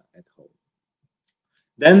at home.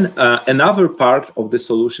 Then another part of the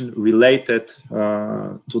solution related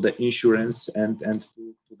to the insurance and to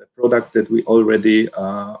the product that we already,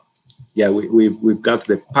 we've got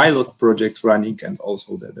the pilot project running, and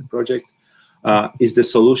also the project is the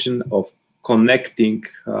solution of connecting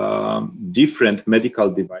different medical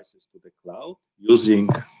devices to the cloud using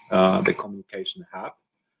the communication hub.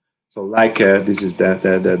 So like this is the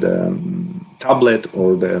tablet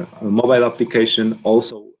or the mobile application,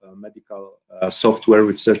 also medical software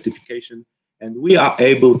with certification, and we are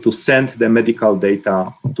able to send the medical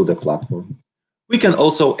data to the platform. We can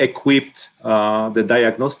also equip the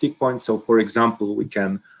diagnostic point. So for example, we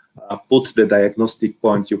can put the diagnostic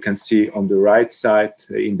point you can see on the right side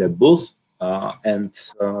in the booth, and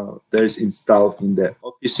there is installed in the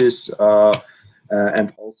offices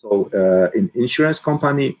and also in insurance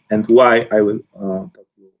company, and why I will talk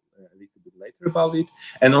to you a little bit later about it.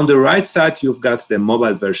 And on the right side, you've got the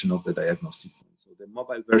mobile version of the diagnostic point. So the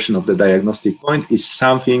mobile version of the diagnostic point is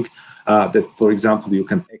something that, for example, you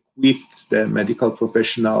can equip the medical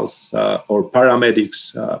professionals or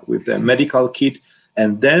paramedics with the medical kit.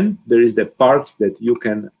 And then there is the part that you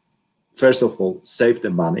can, first of all, save the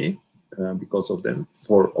money because of them,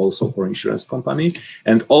 also for insurance company.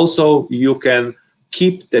 And also you can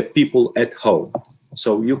keep the people at home.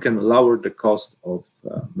 So you can lower the cost of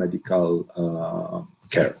medical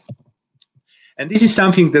care. And this is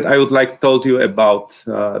something that I would like to tell you about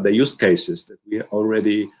the use cases that we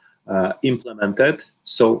already implemented.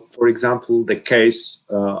 So for example, the case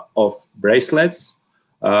of bracelets.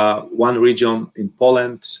 One region in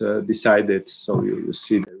Poland decided, so you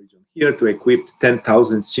see the region here, to equip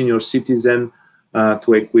 10,000 senior citizens,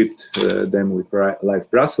 to equip them with life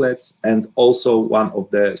bracelets. And also one of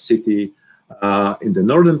the city in the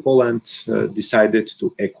northern Poland decided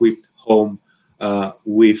to equip home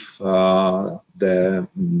with the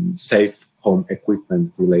safe home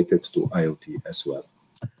equipment related to IoT as well.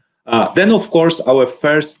 Then, of course, our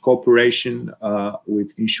first cooperation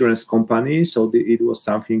with insurance companies. So it was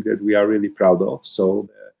something that we are really proud of. So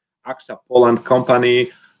the AXA Poland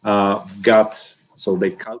company so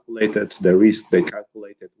they calculated the risk, they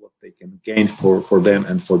calculated what they can gain for them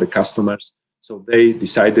and for the customers. So they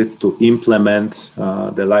decided to implement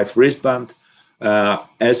the life wristband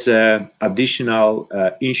as an additional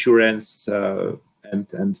insurance,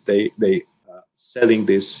 and they selling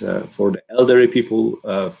this for the elderly people,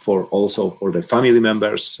 also for the family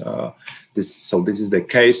members. This is the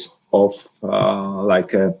case of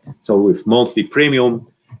so with monthly premium,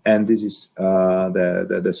 and this is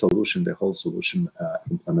the solution, the whole solution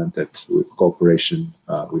implemented with cooperation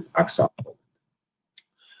with AXA.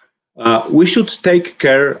 We should take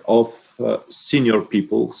care of senior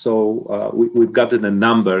people. So we've gotten the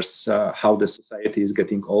numbers how the society is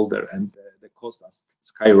getting older, and the costs are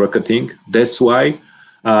skyrocketing. That's why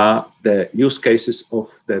the use cases of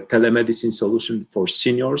the telemedicine solution for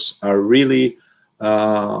seniors are really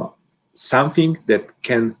something that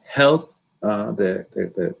can help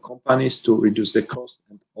the companies to reduce the cost,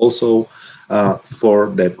 and also for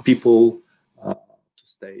the people to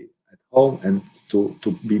stay at home and to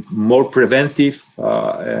be more preventive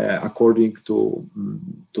according to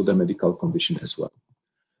the medical condition as well.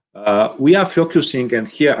 We are focusing, and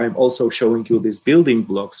here I'm also showing you these building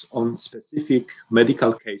blocks on specific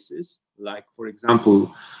medical cases, like, for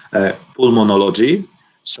example, pulmonology.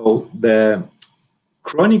 So the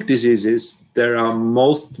chronic diseases, there are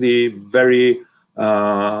mostly very,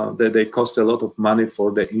 they cost a lot of money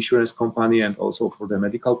for the insurance company and also for the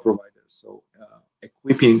medical providers. So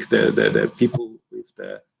equipping the people with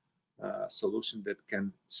the solution that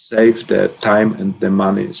can save the time and the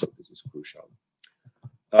money, so this is crucial.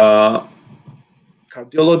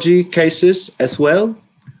 Cardiology cases as well.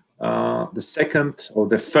 The second or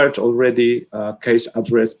the third already case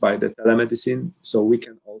addressed by the telemedicine. So we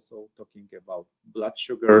can also talking about blood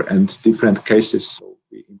sugar and different cases. So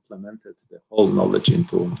we implemented the whole knowledge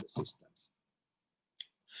into the systems.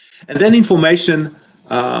 And then information,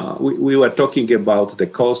 we were talking about the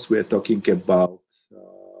cost, we are talking about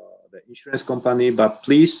the insurance company, but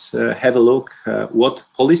please have a look what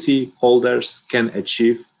policy holders can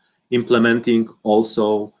achieve implementing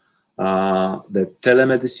also the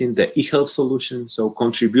telemedicine, the e-health solution, so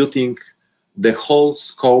contributing the whole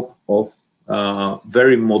scope of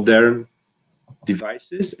very modern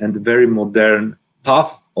devices and very modern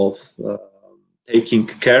path of taking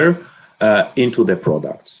care into the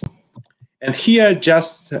products. And here,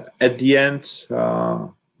 just at the end,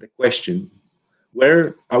 the question,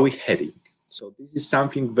 where are we heading? So this is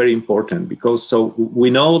something very important, because so we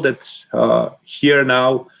know that here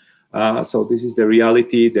now, so this is the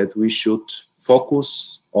reality that we should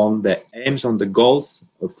focus on the aims, on the goals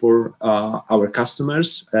for our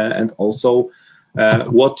customers, and also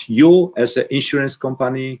what you as an insurance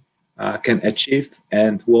company can achieve,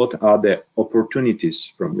 and what are the opportunities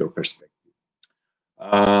from your perspective.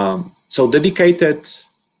 So dedicated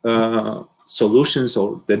solutions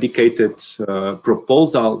or dedicated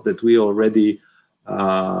proposal that we already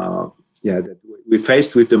that we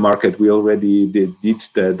faced with the market, we already did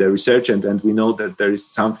the research, and we know that there is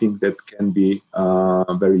something that can be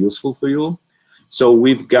very useful for you. So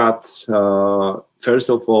we've got first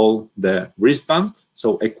of all the wristband,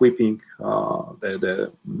 so equipping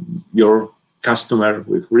your customer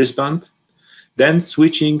with wristband, then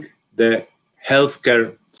switching the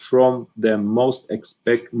healthcare from the most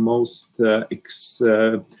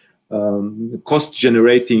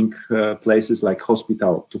cost-generating places like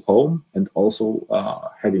hospital to home, and also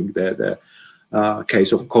having the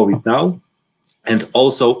case of COVID now, and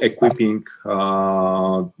also equipping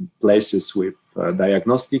places with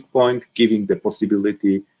diagnostic point, giving the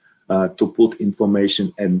possibility to put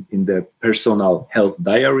information in the personal health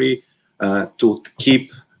diary, to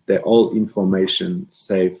keep the all information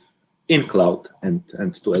safe in cloud, and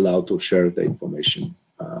to allow to share the information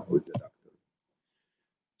with the doctor.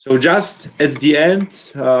 So just at the end,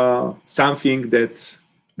 something that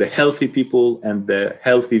the healthy people and the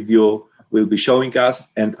healthy view will be showing us,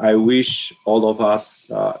 and I wish all of us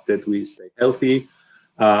that we stay healthy.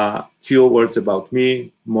 Few words about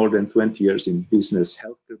me: more than 20 years in business,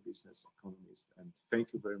 healthcare business, economist, and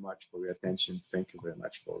thank you very much for your attention. Thank you very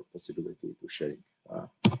much for the possibility to sharing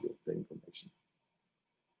the information.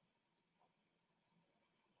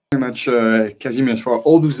 Very much, Kazimierz, for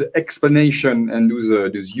all those explanation and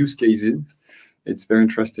those use cases. It's very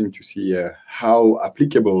interesting to see how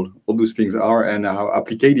applicable all those things are and how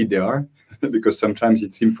applicated they are, because sometimes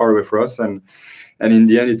it seems far away for us, and in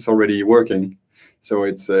the end, it's already working. So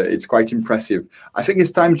it's quite impressive. I think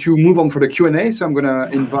it's time to move on for the Q&A. So I'm going to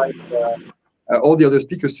invite all the other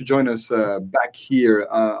speakers to join us back here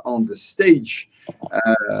on the stage.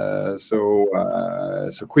 So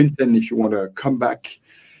Quinten, if you want to come back,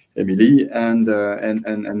 Emily, and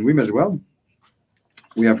Wim as well.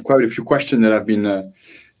 We have quite a few questions that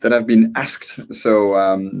have been asked, so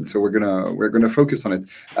we're gonna focus on it.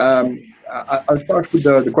 I'll start with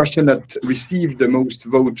the question that received the most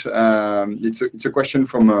vote. It's a question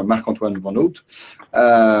from Marc-Antoine Van Oot,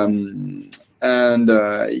 and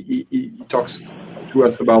he talks to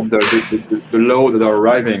us about the law that are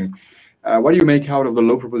arriving. What do you make out of the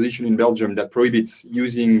law proposition in Belgium that prohibits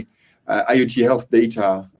using IoT health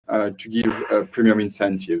data to give premium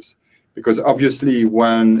incentives? Because obviously,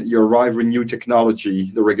 when you arrive with new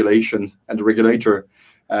technology, the regulation and the regulator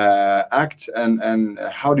act, and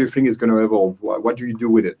how do you think it's going to evolve? What do you do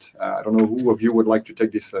with it? I don't know who of you would like to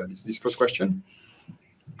take this first question.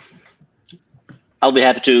 I'll be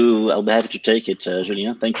happy to take it,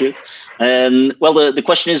 Julien. Thank you. Well, the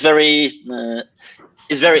question is very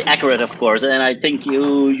accurate, of course, and I think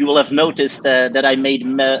you will have noticed that I made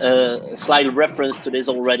a slight reference to this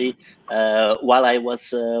already while I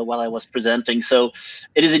was presenting. So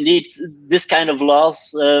it is indeed this kind of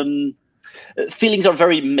laws. Feelings are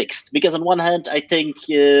very mixed, because on one hand, I think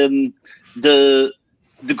the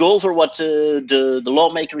goals, or what the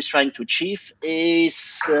lawmaker is trying to achieve,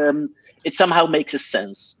 is it somehow makes a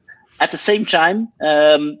sense. At the same time,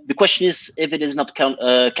 the question is if it is not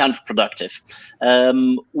counterproductive.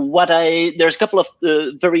 There's a couple of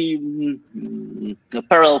very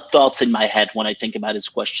parallel thoughts in my head when I think about this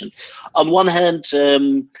question. On one hand,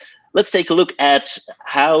 let's take a look at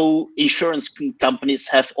how insurance companies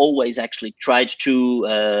have always actually tried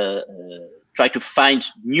to find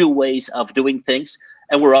new ways of doing things,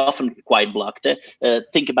 and we're often quite blocked.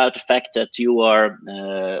 Think about the fact that you're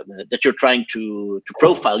trying to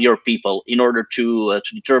profile your people in order to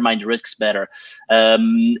determine the risks better.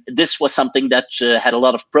 This was something that had a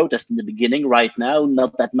lot of protest in the beginning. Right now,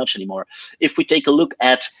 not that much anymore. If we take a look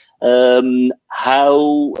at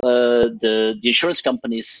how the insurance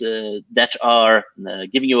companies that are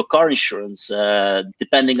giving you a car insurance,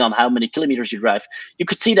 depending on how many kilometers you drive, you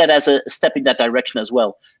could see that as a step in that direction as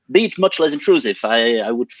well. Be it much less intrusive.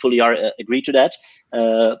 I would fully agree to that.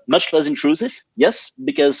 Much less intrusive, yes,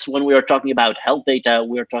 because when we are talking about health data,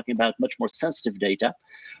 we are talking about much more sensitive data.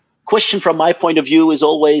 question from my point of view is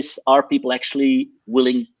always, are people actually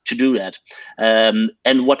willing to do that?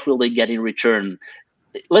 And what will they get in return?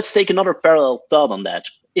 Let's take another parallel thought on that.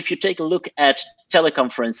 If you take a look at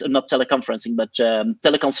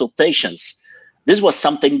teleconsultations, this was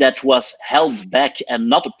something that was held back and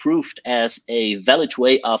not approved as a valid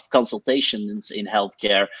way of consultations in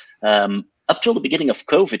healthcare up till the beginning of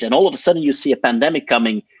COVID. And all of a sudden you see a pandemic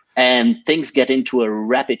coming and things get into a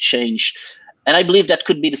rapid change. And I believe that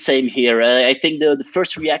could be the same here. I think the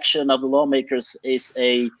first reaction of the lawmakers is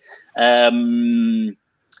a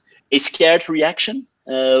scared reaction,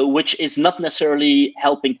 which is not necessarily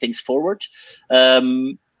helping things forward.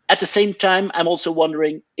 At the same time, I'm also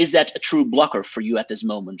wondering, is that a true blocker for you at this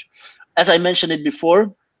moment? As I mentioned it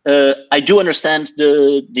before, I do understand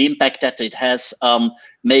the impact that it has on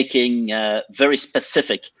making very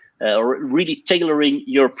specific or really tailoring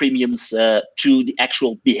your premiums to the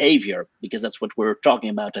actual behavior, because that's what we're talking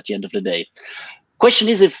about at the end of the day. Question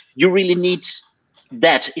is if you really need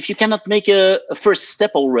that. If you cannot make a first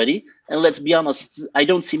step already, and let's be honest, I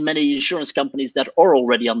don't see many insurance companies that are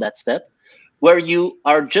already on that step, where you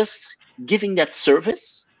are just giving that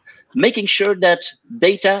service, making sure that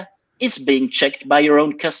data is being checked by your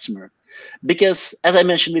own customer. Because as I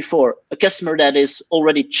mentioned before, a customer that is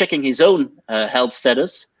already checking his own health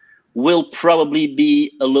status will probably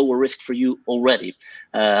be a lower risk for you already,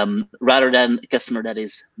 rather than a customer that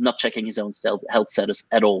is not checking his own health status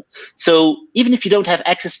at all. So even if you don't have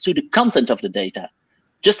access to the content of the data,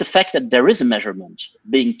 just the fact that there is a measurement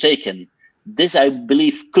being taken, this, I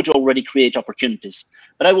believe, could already create opportunities.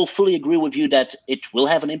 But I will fully agree with you that it will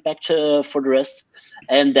have an impact for the rest,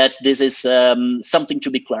 and that this is something to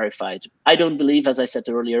be clarified. I don't believe, as I said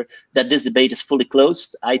earlier, that this debate is fully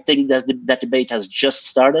closed. I think that that debate has just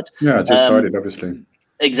started. Yeah, it just started, obviously.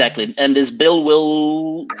 Exactly, and this bill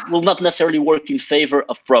will not necessarily work in favor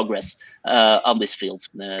of progress on this field.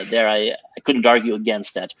 There, I couldn't argue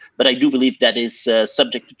against that, but I do believe that is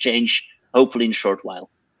subject to change, hopefully in a short while.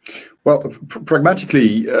 Well,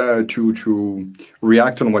 pragmatically, to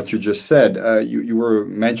react on what you just said, you were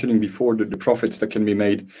mentioning before the profits that can be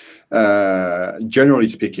made, generally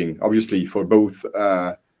speaking, obviously for both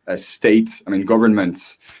states, I mean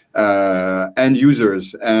governments, end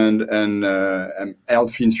users, and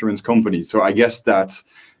health insurance companies. So I guess that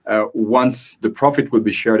once the profit will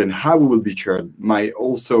be shared and how it will be shared might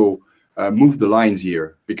also move the lines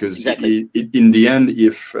here, because exactly. In the end,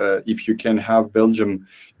 if you can have Belgium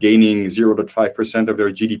gaining 0.5% of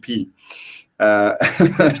their GDP,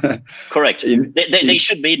 correct. They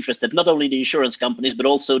should be interested. Not only the insurance companies, but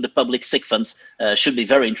also the public sick funds should be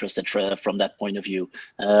very interested from that point of view.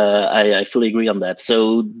 I fully agree on that.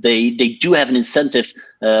 So they do have an incentive,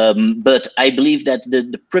 but I believe that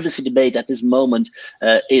the privacy debate at this moment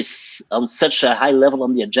is on such a high level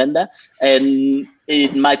on the agenda, and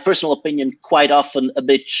in my personal opinion, quite often a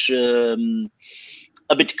bit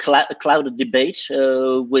clouded debate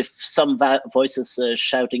with some voices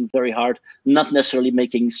shouting very hard, not necessarily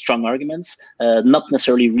making strong arguments, not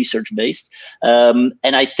necessarily research-based.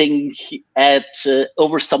 And I think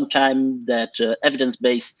over some time that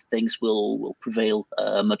evidence-based things will prevail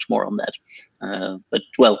much more on that. But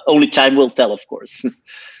well, only time will tell, of course.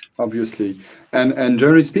 Obviously. And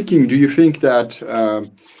generally speaking, do you think that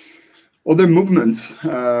other movements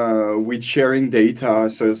with sharing data,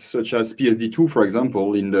 such as PSD2, for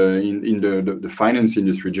example, in the finance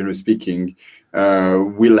industry, generally speaking,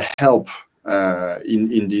 will help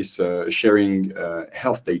in this sharing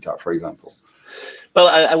health data, for example? Well,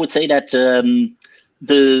 I would say that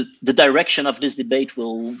the direction of this debate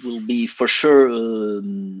will be for sure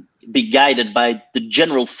be guided by the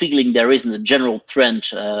general feeling there is and the general trend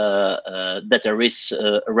that there is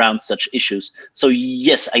around such issues. So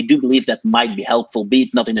yes, I do believe that might be helpful, be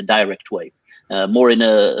it not in a direct way, more in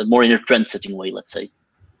a trend-setting way, let's say.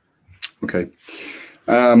 Okay.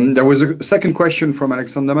 There was a second question from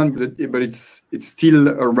Alexander Mann, but it's still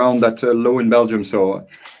around that law in Belgium. So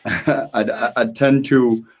I tend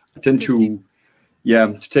to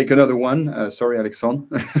take another one. Sorry, Alexandre.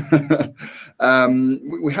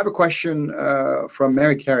 We have a question from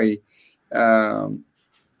Mary Carey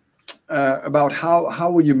about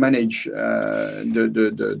how will you manage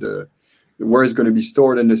where it's going to be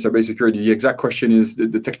stored and the cybersecurity. The exact question is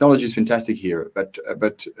the technology is fantastic here, but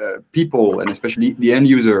people, and especially the end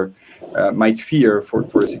user, might fear for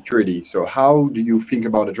the security. So how do you think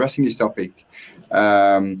about addressing this topic?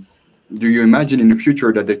 Do you imagine in the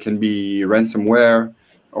future that there can be ransomware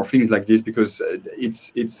or things like this, because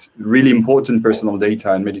it's really important personal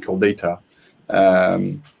data and medical data?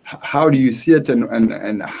 How do you see it,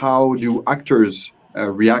 and how do actors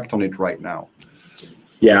react on it right now?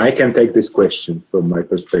 Yeah, I can take this question from my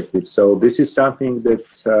perspective. So this is something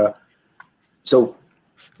that, so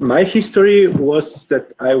my history was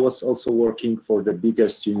that I was also working for the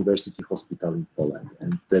biggest university hospital in Poland,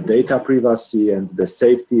 and the data privacy and the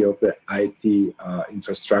safety of the IT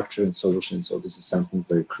infrastructure and solutions. So this is something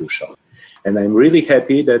very crucial. And I'm really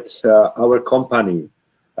happy that our company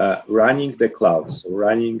running the clouds,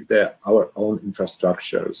 running our own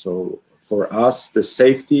infrastructure. So for us, the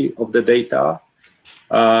safety of the data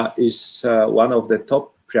is one of the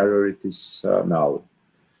top priorities now.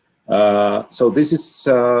 So this is,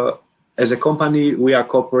 as a company, we are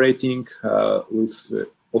cooperating with,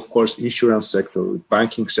 of course, insurance sector, with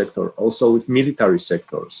banking sector, also with military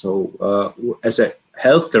sector. So as a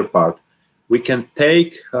healthcare part, we can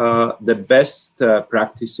take the best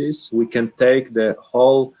practices, we can take the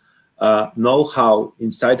whole know-how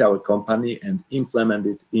inside our company and implement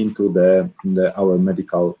it into our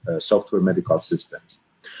medical software medical systems.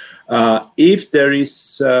 If there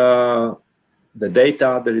is the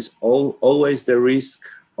data, there is always the risk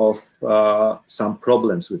of some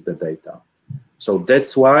problems with the data. So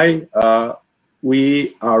that's why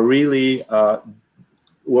we are really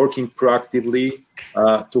working proactively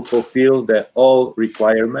to fulfill all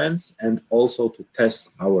requirements and also to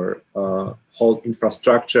test our whole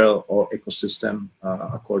infrastructure or ecosystem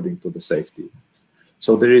according to the safety.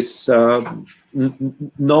 So there is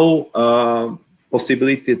no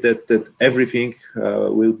possibility that everything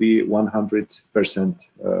will be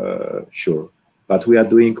 100% sure. But we are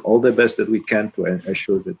doing all the best that we can to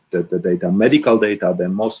ensure that the data, medical data, the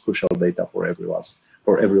most crucial data for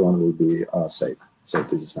everyone will be safe. So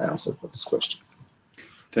this is my answer for this question.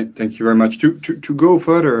 Thank you very much. To go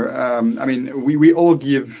further, I mean, we all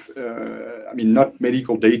give, I mean, not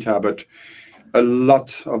medical data, but a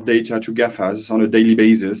lot of data to GAFAs on a daily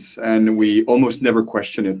basis, and we almost never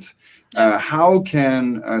question it. How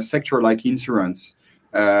can a sector like insurance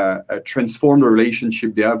transform the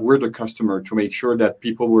relationship they have with the customer to make sure that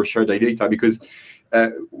people will share their data? Because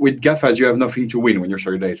with GAFAs, you have nothing to win when you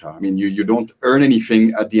share data. I mean, you don't earn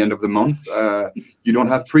anything at the end of the month. You don't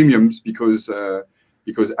have premiums because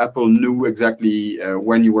Apple knew exactly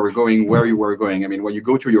when you were going, where you were going. I mean, when you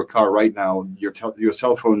go to your car right now, your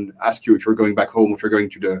cell phone asks you if you're going back home, if you're going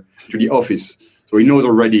to the office. So it knows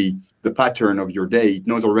already the pattern of your day. It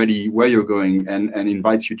knows already where you're going and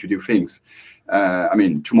invites you to do things. I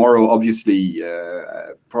mean, tomorrow, obviously,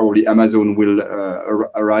 probably Amazon will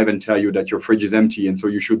arrive and tell you that your fridge is empty, and so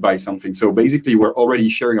you should buy something. So basically, we're already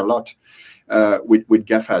sharing a lot with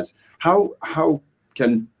GAFAs. How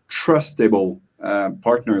can trustable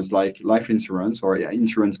partners like life insurance or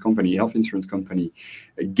insurance company, health insurance company,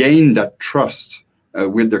 gain that trust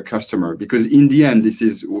with their customer? Because in the end, this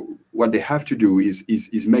is what they have to do is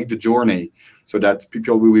make the journey so that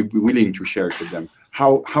people will be willing to share it with them.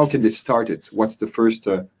 How can they start it? What's the first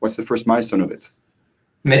milestone of it?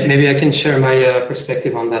 Maybe I can share my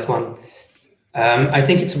perspective on that one. I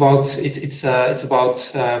think it's about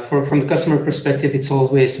from the customer perspective, it's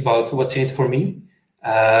always about what's in it for me.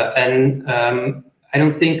 I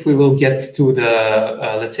don't think we will get to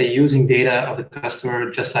the, let's say, using data of the customer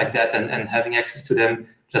just like that and having access to them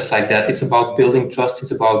just like that. It's about building trust.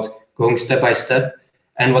 It's about going step by step.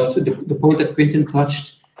 And what the point that Quinten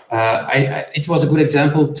touched, it was a good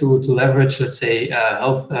example to leverage, let's say,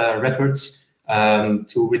 health records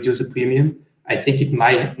to reduce the premium. I think it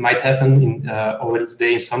might happen already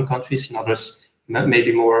today in some countries, in others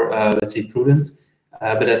maybe more, let's say, prudent.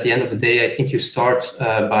 But at the end of the day, I think you start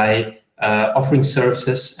by offering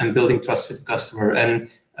services and building trust with the customer. And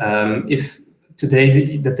if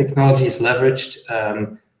today the technology is leveraged,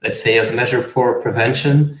 let's say, as a measure for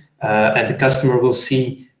prevention, and the customer will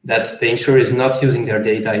see that the insurer is not using their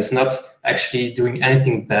data, is not actually doing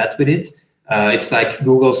anything bad with it. It's like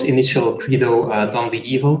Google's initial credo, don't be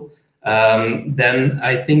evil. Then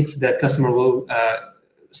I think that customer will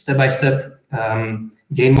step by step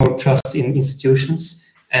gain more trust in institutions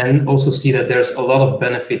and also see that there's a lot of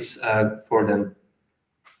benefits for them.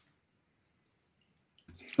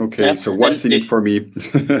 Okay, yeah. So what's in it for me?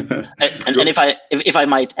 and if I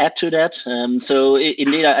might add to that, so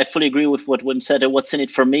indeed I fully agree with what Wim said. What's in it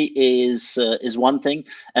for me is one thing,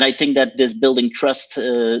 and I think that this building trust,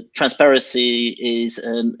 transparency is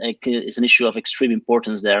an issue of extreme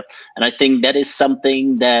importance there. And I think that is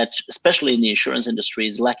something that, especially in the insurance industry,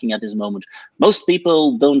 is lacking at this moment. Most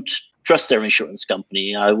people don't trust their insurance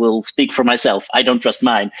company. I will speak for myself. I don't trust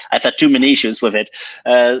mine. I've had too many issues with it.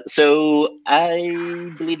 So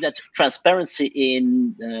I believe that transparency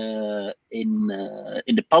in the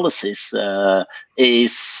policies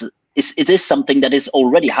is it is something that is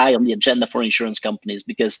already high on the agenda for insurance companies,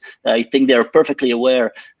 because I think they're perfectly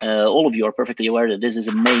aware, all of you are perfectly aware that this is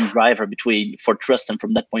a main driver for trust, and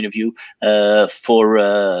from that point of view,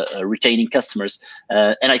 for retaining customers.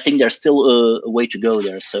 And I think there's still a way to go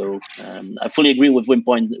there. So I fully agree with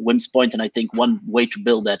Wim's point, and I think one way to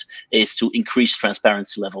build that is to increase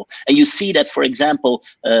transparency level. And you see that, for example,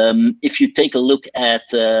 if you take a look at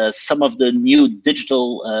some of the new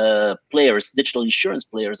digital digital insurance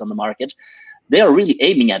players on the market, they are really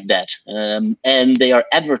aiming at that, and they are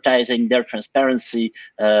advertising their transparency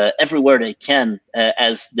everywhere they can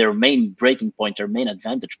as their main breaking point, their main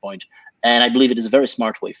advantage point. And I believe it is a very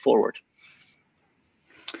smart way forward.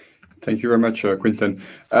 Thank you very much, Quinten.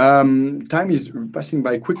 Time is passing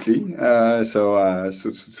by quickly, so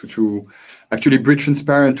to actually be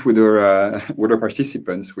transparent with our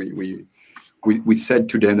participants, we said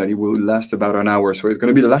to them that it will last about an hour, so it's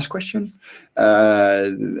going to be the last question.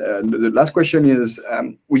 The last question is: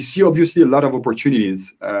 we see obviously a lot of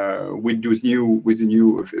opportunities with the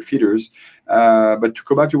new feeders, but to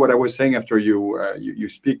go back to what I was saying after you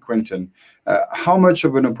speak, Quinten, how much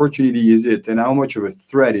of an opportunity is it, and how much of a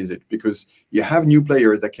threat is it? Because you have new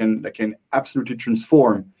players that can absolutely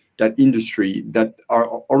transform that industry, that are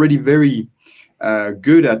already very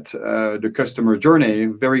good at the customer journey,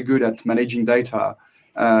 very good at managing data,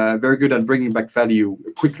 very good at bringing back value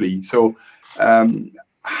quickly. So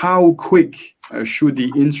how quick should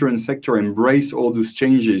the insurance sector embrace all those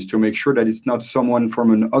changes to make sure that it's not someone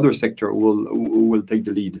from another sector who will take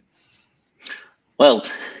the lead? Well,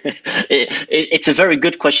 it's a very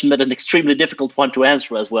good question, but an extremely difficult one to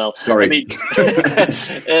answer as well. Sorry. I mean,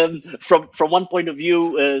 from one point of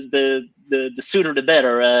view, the sooner the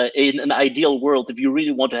better. In an ideal world, if you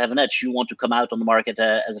really want to have an edge, you want to come out on the market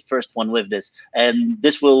as a first one with this. And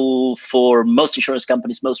this will, for most insurance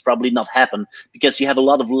companies, most probably not happen, because you have a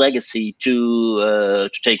lot of legacy to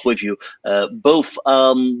take with you, both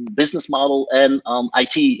business model and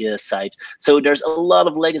IT side. So there's a lot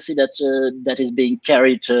of legacy that is being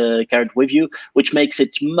carried with you, which makes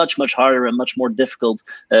it much harder and much more difficult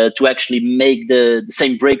to actually make the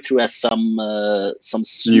same breakthrough as some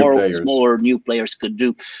small or new players could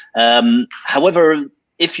do. However,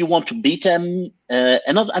 if you want to beat them,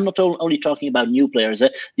 and I'm not only talking about new players.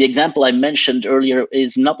 The example I mentioned earlier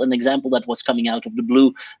is not an example that was coming out of the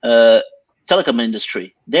blue. Telecom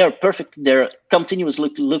industry, they are perfect. They're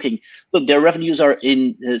continuously looking. Look, their revenues are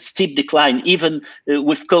in steep decline, even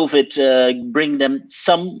with COVID bringing them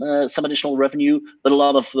some additional revenue, but a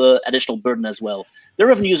lot of additional burden as well. Their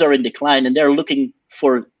revenues are in decline, and they're looking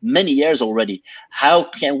for many years already. How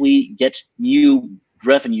can we get new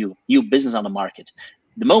revenue, new business on the market?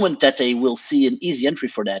 The moment that they will see an easy entry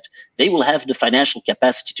for that, they will have the financial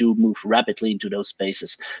capacity to move rapidly into those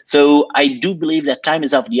spaces. So I do believe that time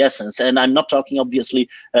is of the essence, and I'm not talking obviously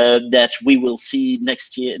that we will see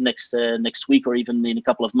next week, or even in a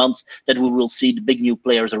couple of months, that we will see the big new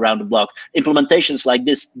players around the block. Implementations like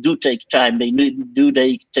this do take time.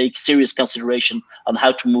 They take serious consideration on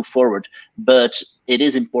how to move forward, but it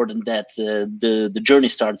is important that the journey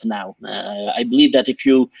starts now. I believe that if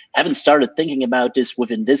you haven't started thinking about this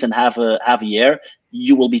within this and half a year,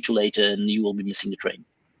 you will be too late and you will be missing the train.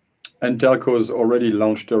 And telcos already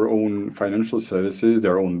launched their own financial services,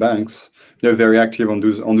 their own banks. They're very active on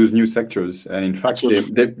those new sectors, and in fact,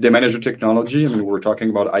 they manage the technology. I mean, we were talking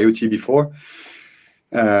about IoT before.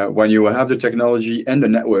 When you have the technology and the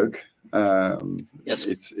network, yes,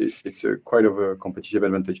 it's quite of a competitive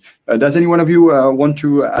advantage. Does any one of you want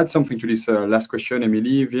to add something to this last question?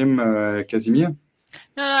 Emily, Wim, Casimir?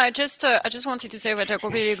 No, I just wanted to say that I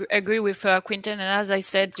completely agree with Quinten, and as I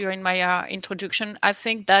said during my introduction, I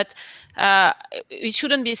think that it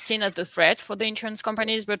shouldn't be seen as a threat for the insurance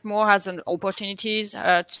companies, but more as an opportunities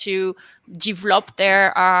to develop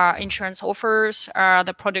their insurance offers,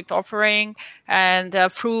 the product offering, and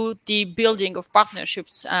through the building of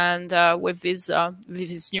partnerships and with these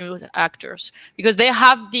new actors, because they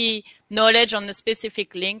have the knowledge on the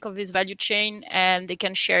specific link of this value chain, and they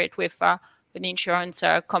can share it with insurance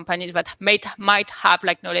companies that might have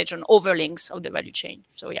like knowledge on overlinks of the value chain.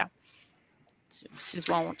 So yeah, this is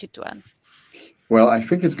what I wanted to add. Well, I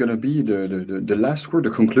think it's going to be the last word, the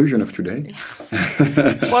conclusion of today.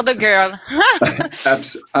 For the girl.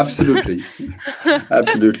 Absolutely.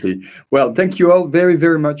 Absolutely. Well, thank you all very,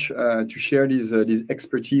 very much to share these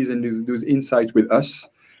expertise and those insights with us.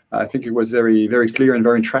 I think it was very, very clear and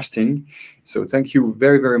very interesting. So thank you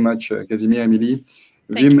very, very much, Casimir, Emily,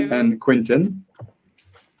 Wim, and Quinten.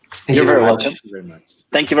 You're very welcome.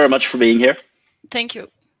 Thank you very much for being here. Thank you.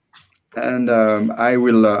 And I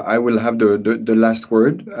will have the last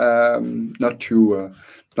word. Not to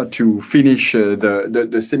not to finish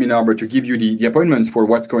the seminar, but to give you the appointments for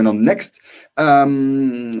what's going on next.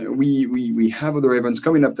 We have other events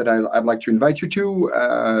coming up that I'd like to invite you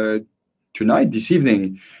to tonight, this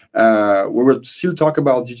evening. We will still talk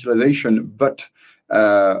about digitalization, but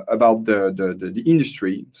about the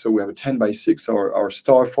industry. So we have a 10x6, our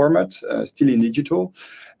star format, still in digital.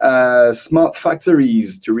 Smart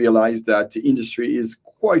factories, to realize that the industry is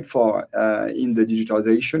quite far in the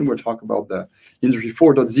digitalization. We'll talk about the Industry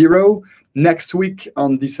 4.0 next week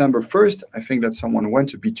on December 1st. I think that someone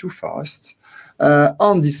went a bit too fast.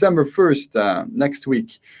 On December 1st, next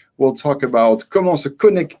week, we'll talk about comment se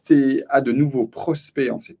connecter à de nouveaux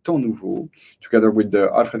prospects en ces temps nouveaux, together with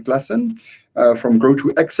Alfred Classen from Grow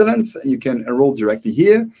to Excellence. You can enroll directly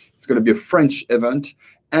here. It's going to be a French event.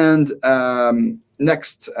 And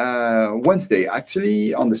next Wednesday,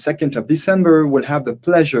 actually, on the 2nd of December, we'll have the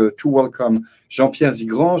pleasure to welcome Jean-Pierre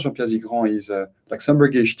Zigrand. Jean-Pierre Zigrand is a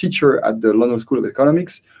Luxembourgish teacher at the London School of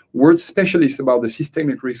Economics, world specialist about the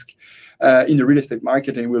systemic risk in the real estate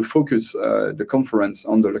market, and we'll focus the conference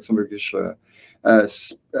on the Luxembourgish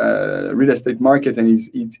real estate market and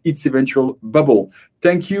its eventual bubble.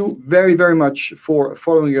 Thank you very, very much for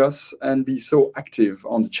following us and be so active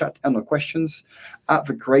on the chat and the questions. Have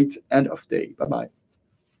a great end of day. Bye-bye.